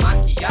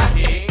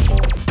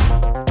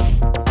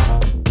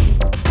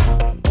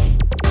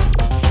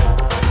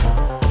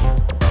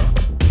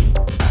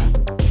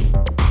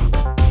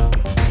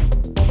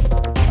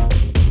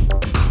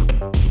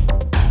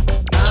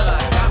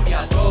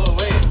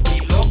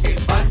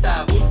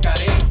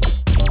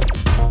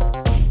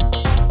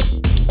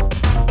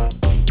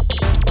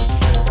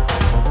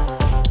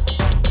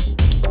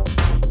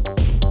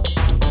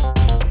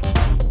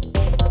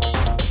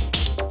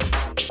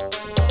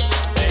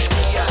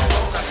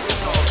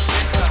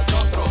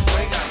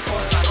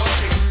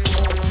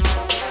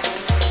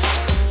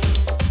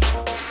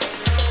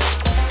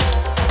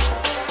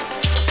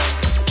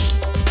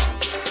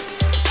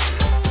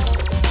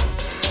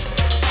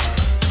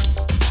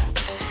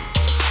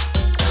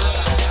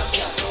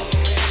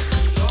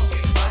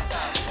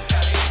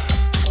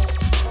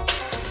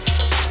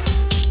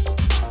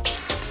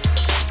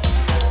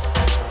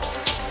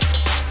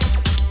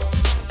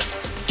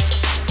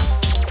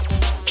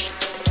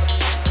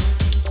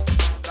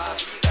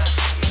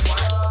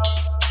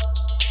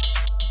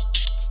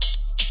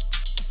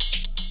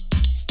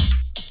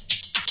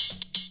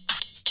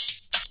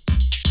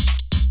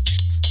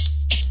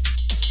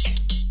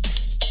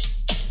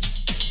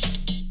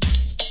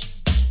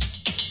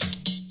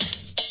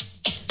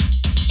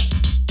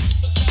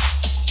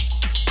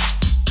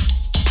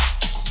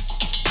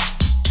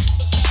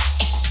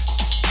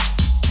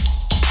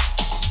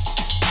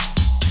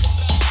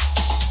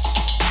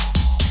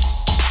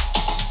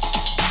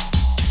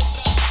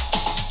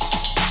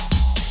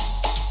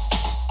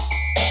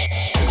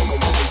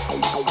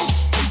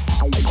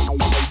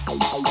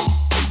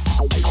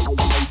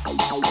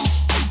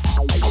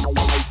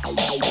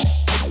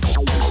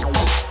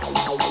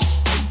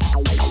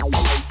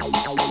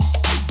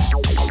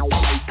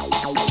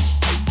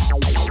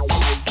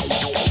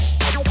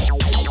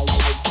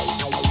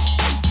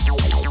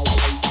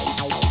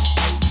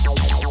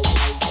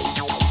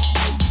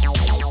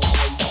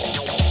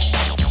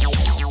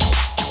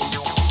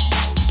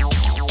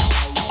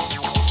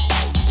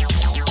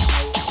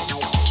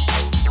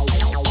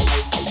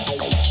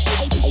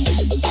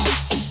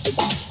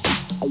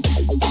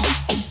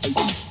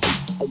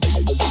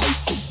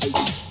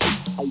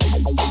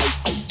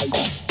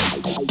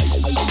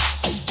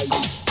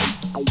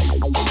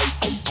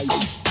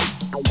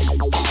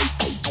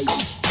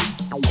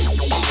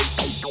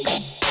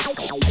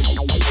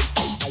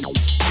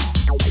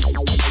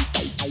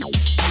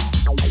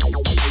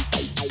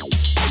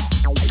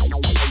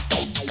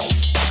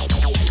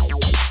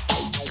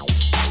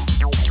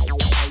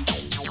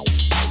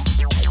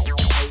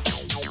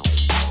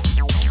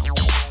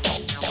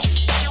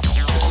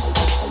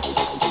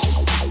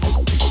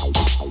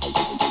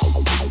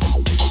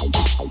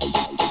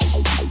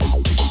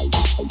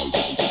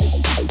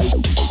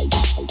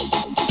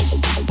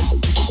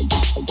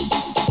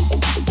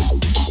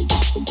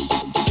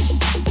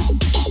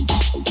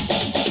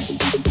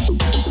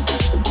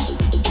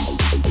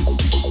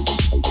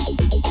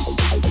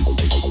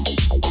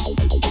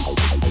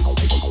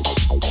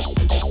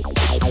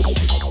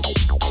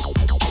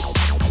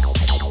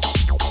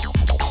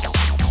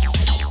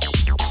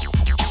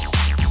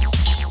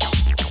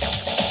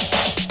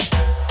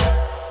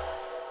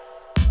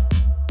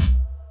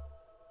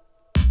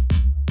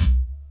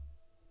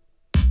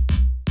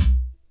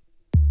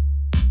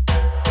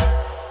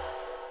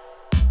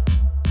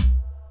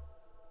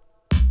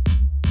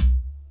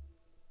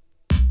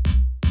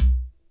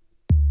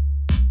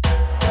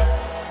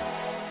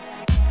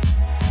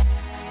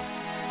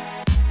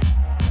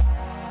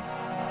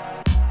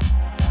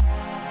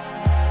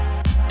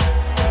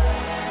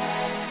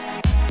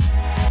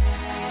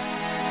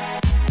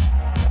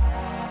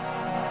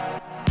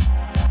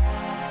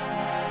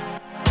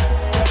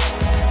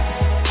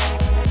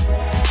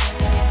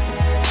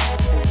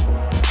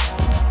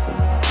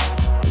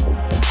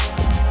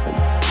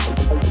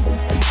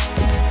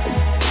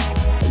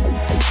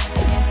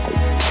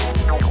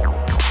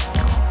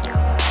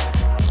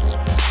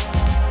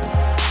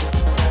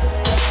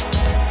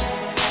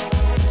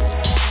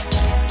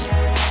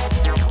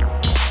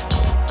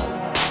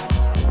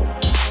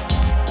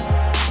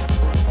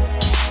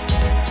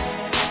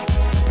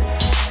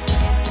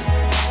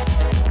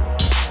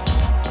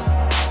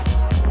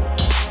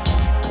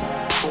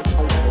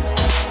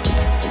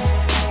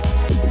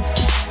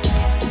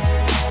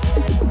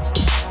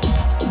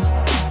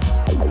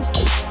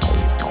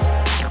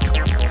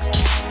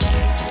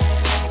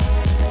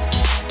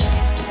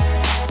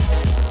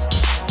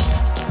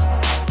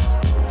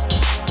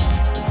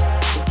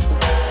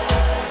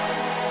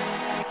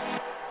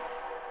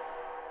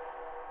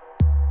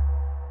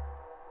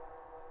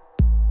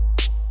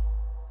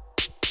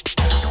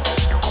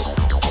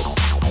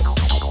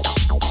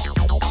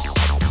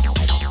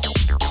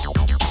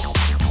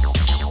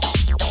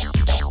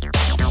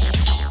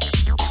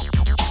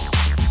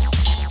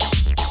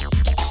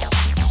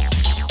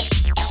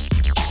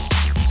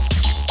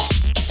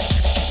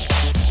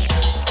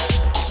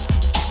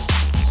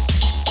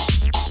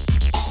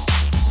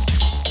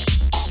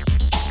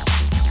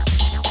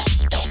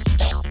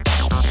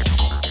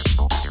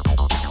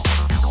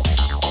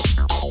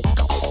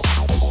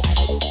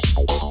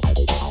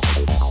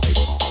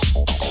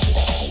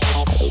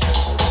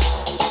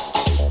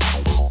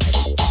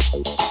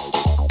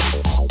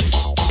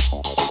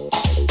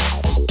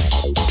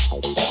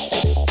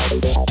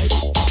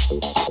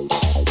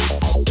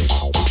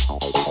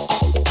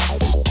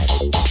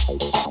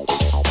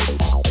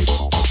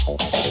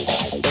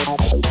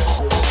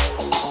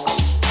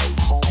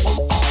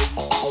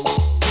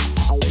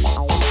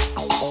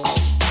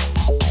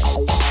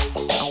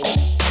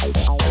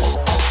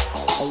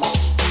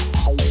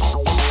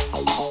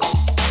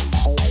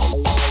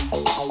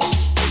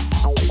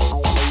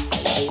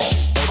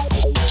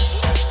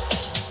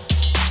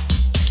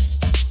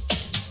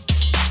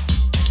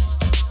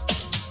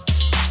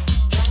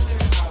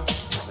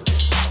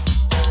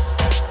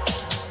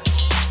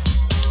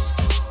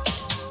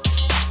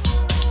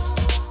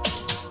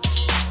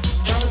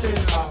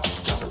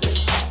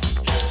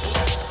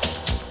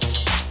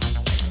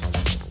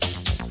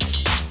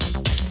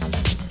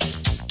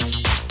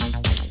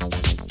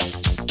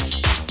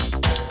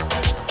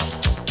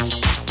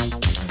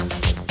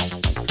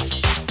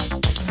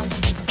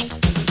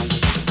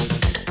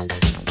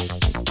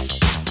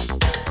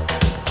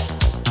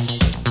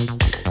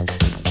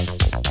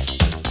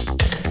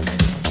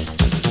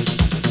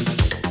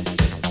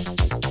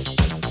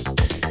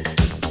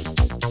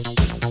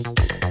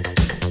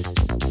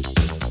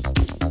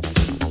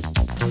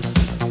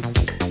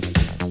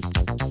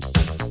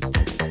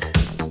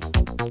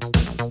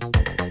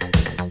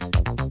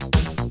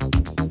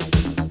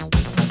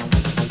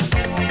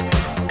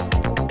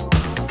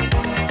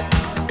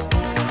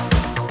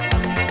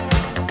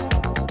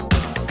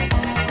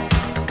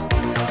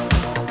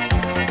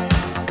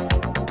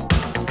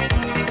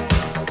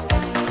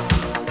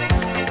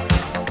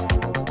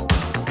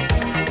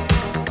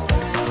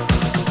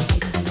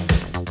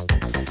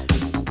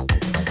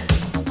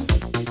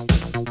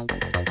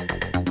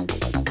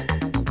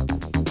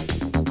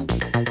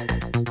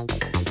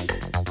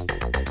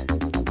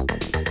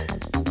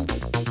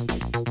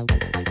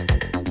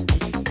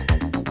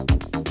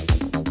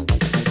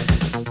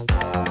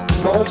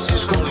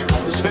voice is calling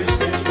from the space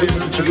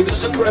newspaper to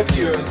us and wreck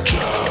the earth.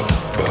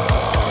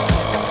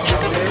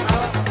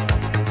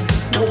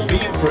 Don't be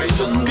afraid,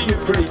 don't be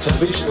afraid.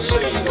 Television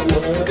saying the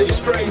word is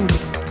spring.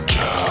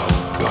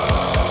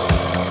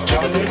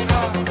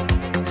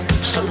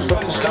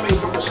 Somebody's coming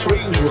from a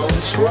strange world.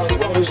 Strong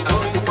voice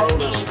coming from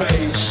the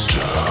space.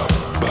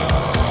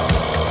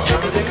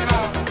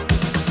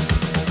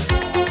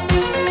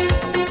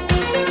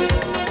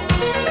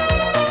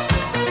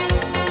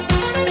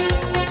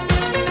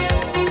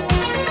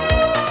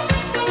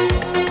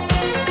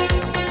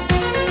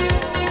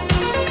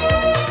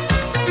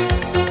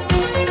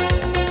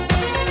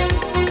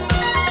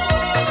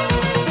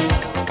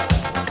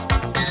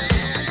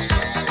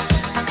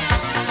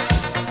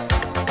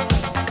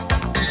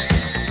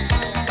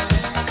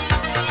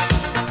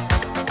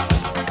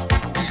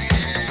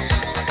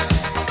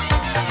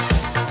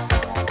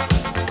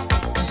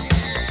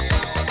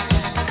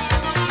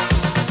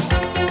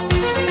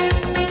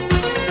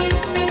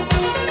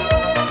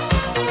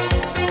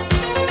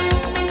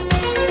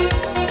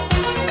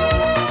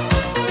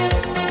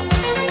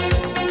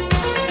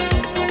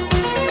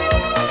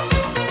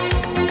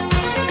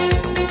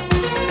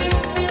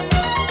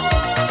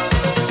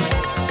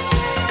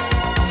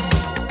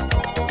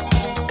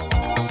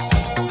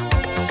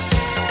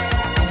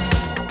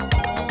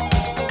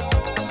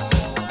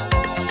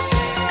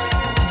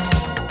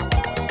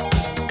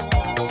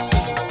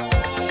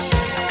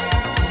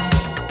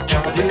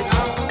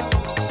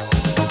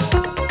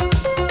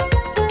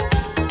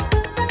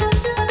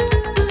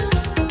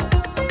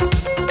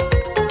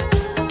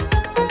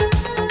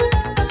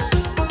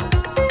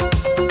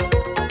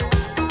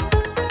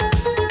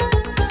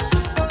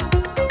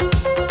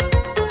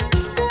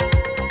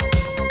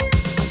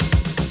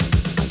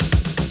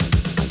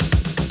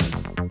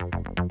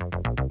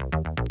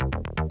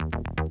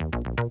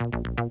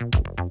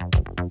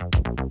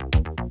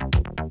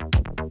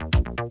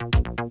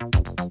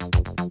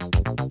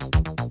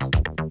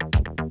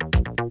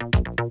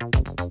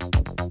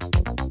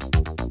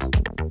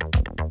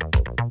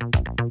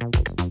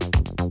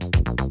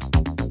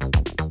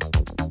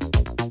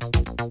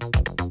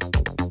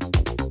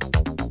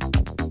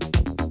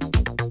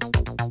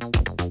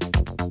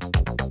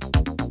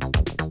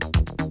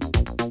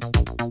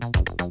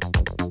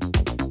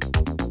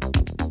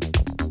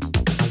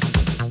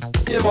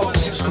 The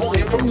voice is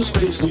calling from the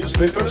space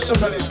newspaper.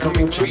 Somebody's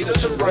coming to eat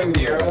us and bring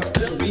the earth.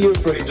 Don't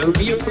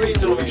be afraid,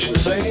 television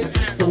saying.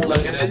 Don't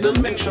look at it,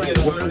 don't make sure you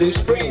know where they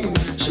spring.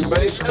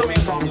 Somebody's coming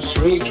from the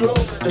strange world.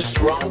 A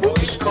strong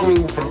voice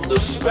coming from the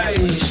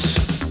space.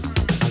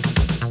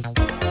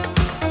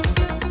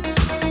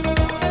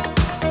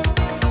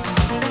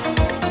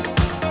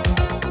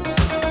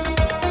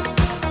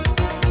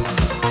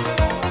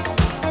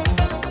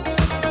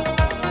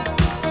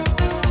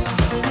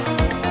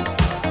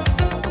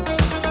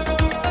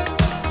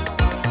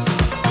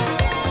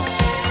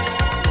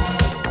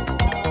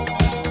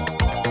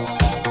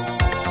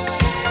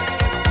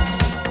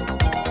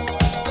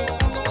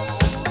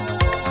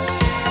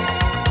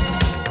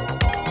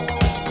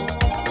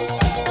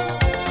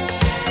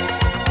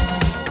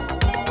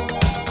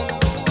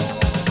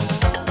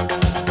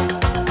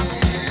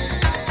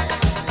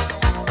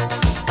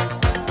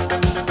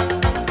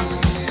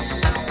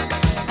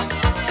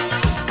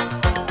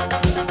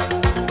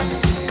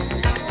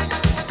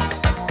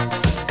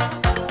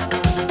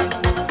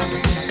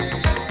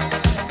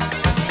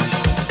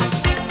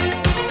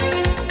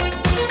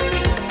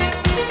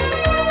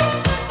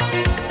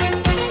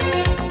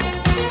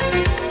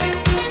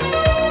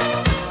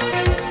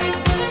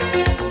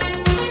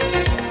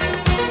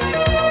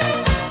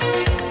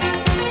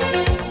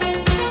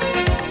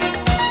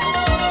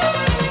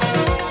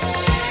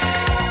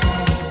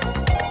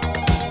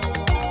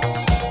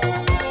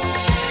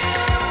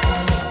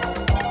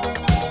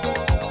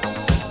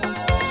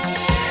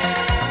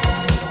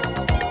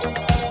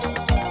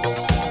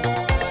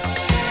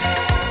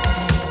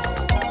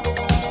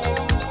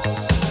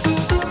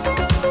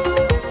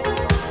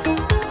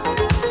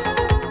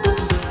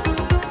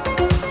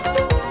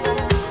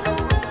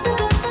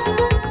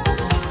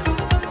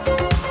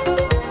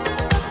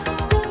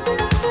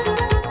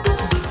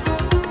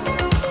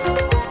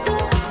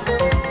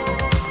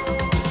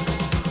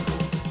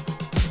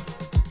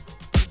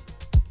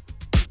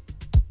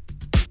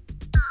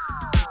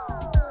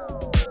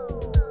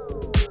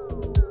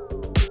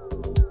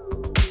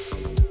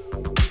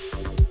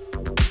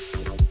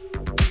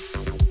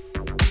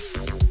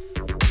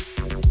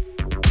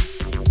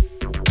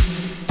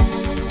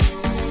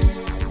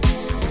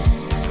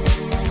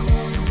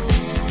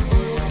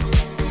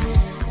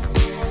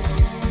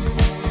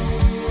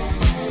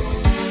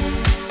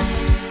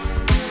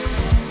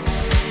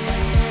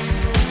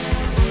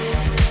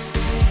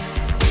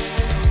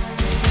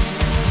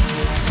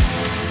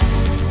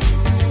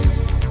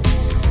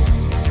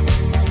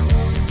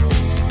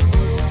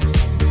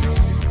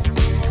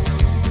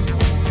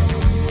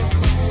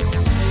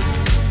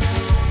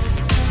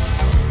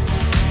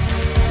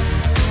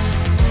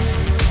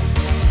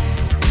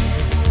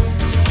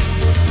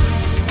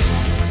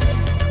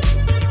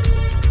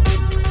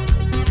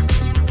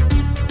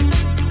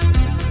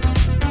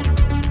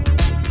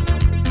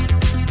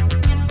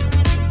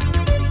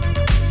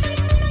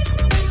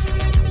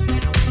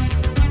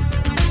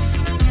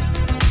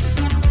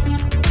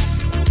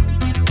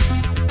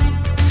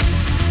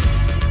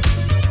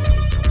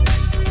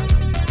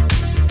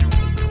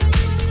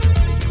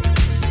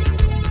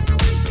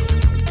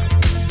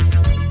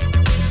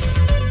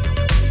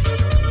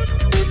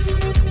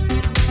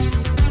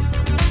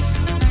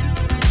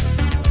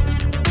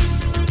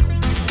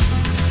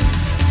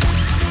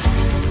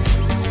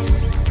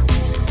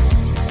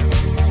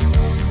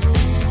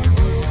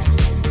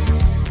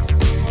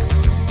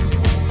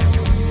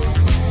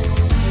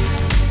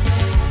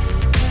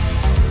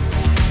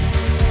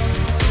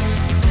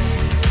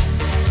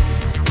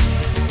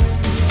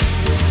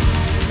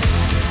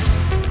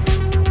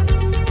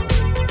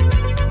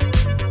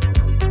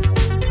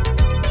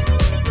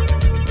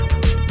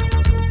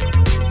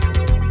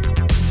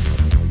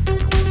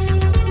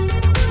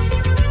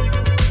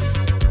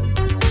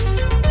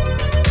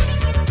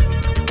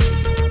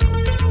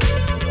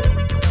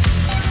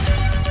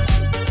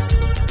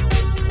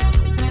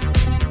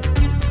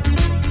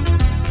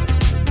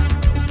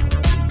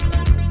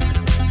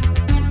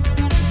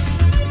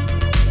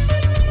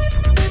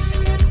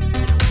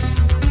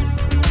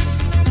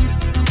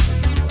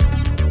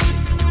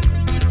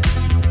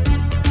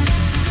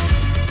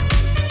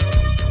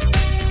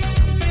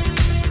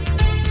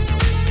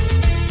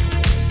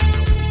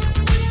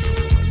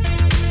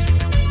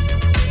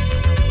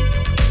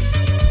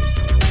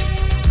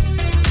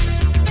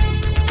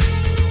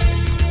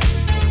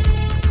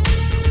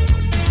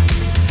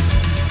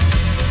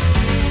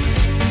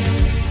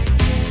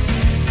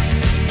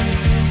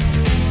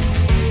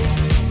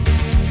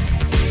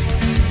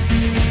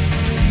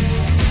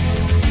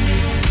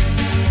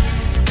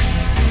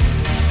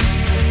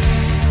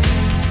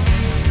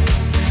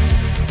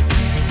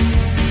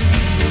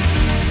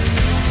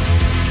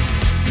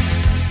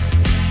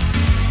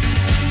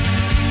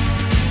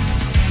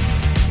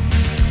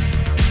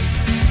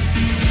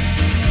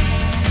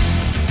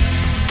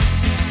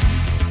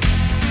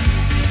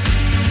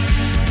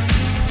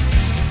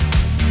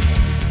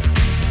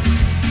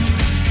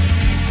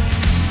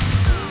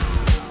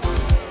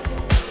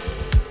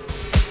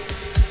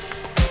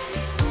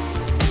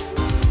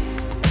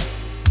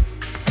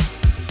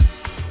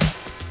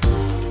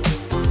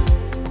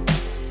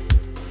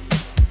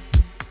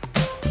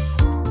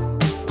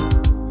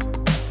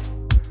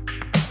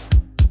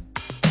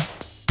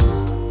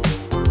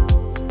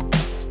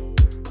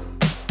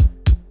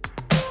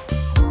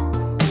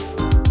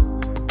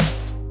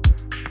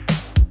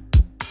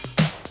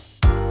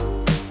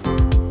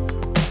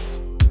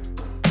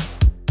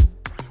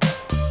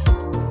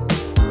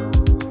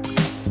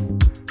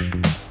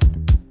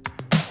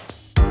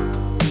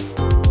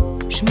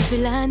 fais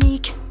la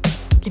nique,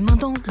 les mains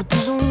dans le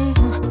blouson.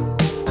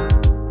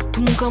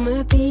 Tout mon corps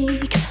me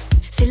pique,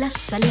 c'est la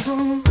salaison.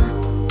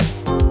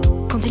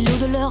 Quand ils l'eau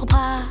de leurs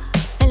bras,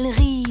 elle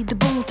rit de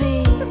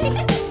bonté.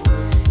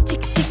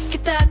 Tic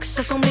tic tac,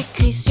 ça semble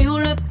écrit sur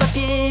le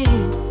papier.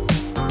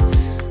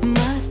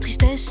 Ma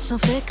tristesse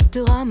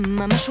infectera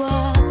ma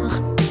mâchoire.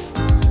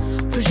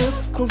 Plus je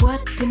convoite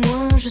et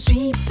moins je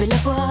suis belle à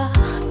voir.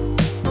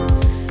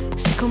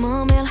 C'est comme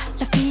un merle,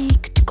 la fille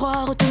que tu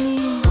crois retenir.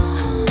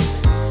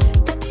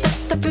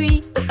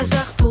 T'appuies au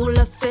hasard pour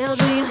la faire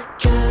jouir.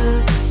 Que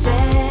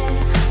faire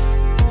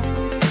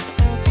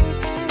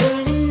de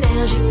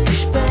l'énergie que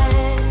je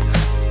perds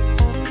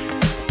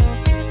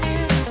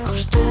quand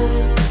je te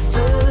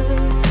veux?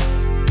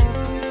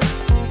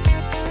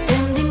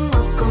 T'aimes,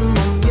 dis-moi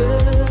comment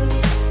mieux.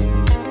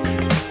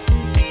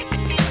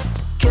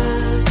 Que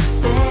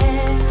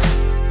faire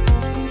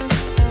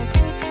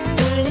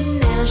de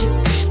l'énergie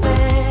que je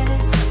perds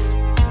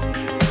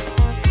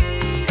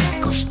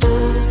quand je te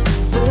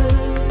veux?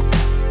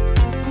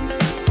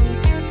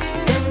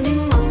 T'aimes,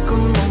 dis-moi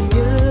comment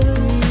mieux.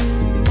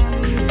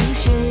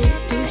 Toucher,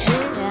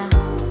 toucher.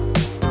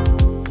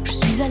 Je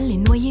suis allée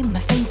noyer ma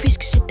femme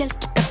puisque c'est elle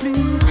qui t'a plu.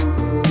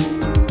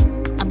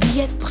 Un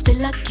billet pour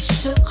Stella qui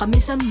sucera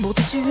mes amours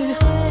déçus.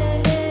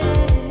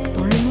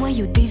 Dans le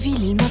noyau des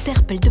villes, ils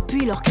m'interpellent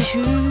depuis leur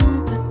cachut.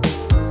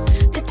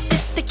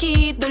 T'es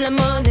qui de la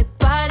monnaie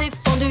pas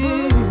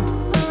défendue?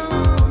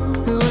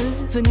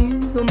 Revenu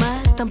au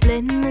matin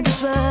pleine de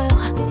sueur.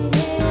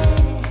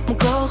 Mon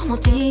corps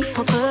menti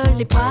entre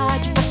les bras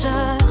du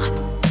passeur.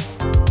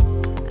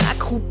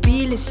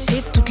 Accroupi,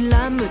 laissé toute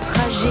l'âme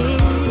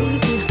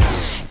tragique.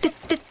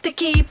 T'es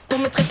qui pour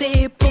me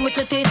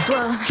traiter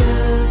toi? Que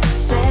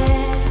faire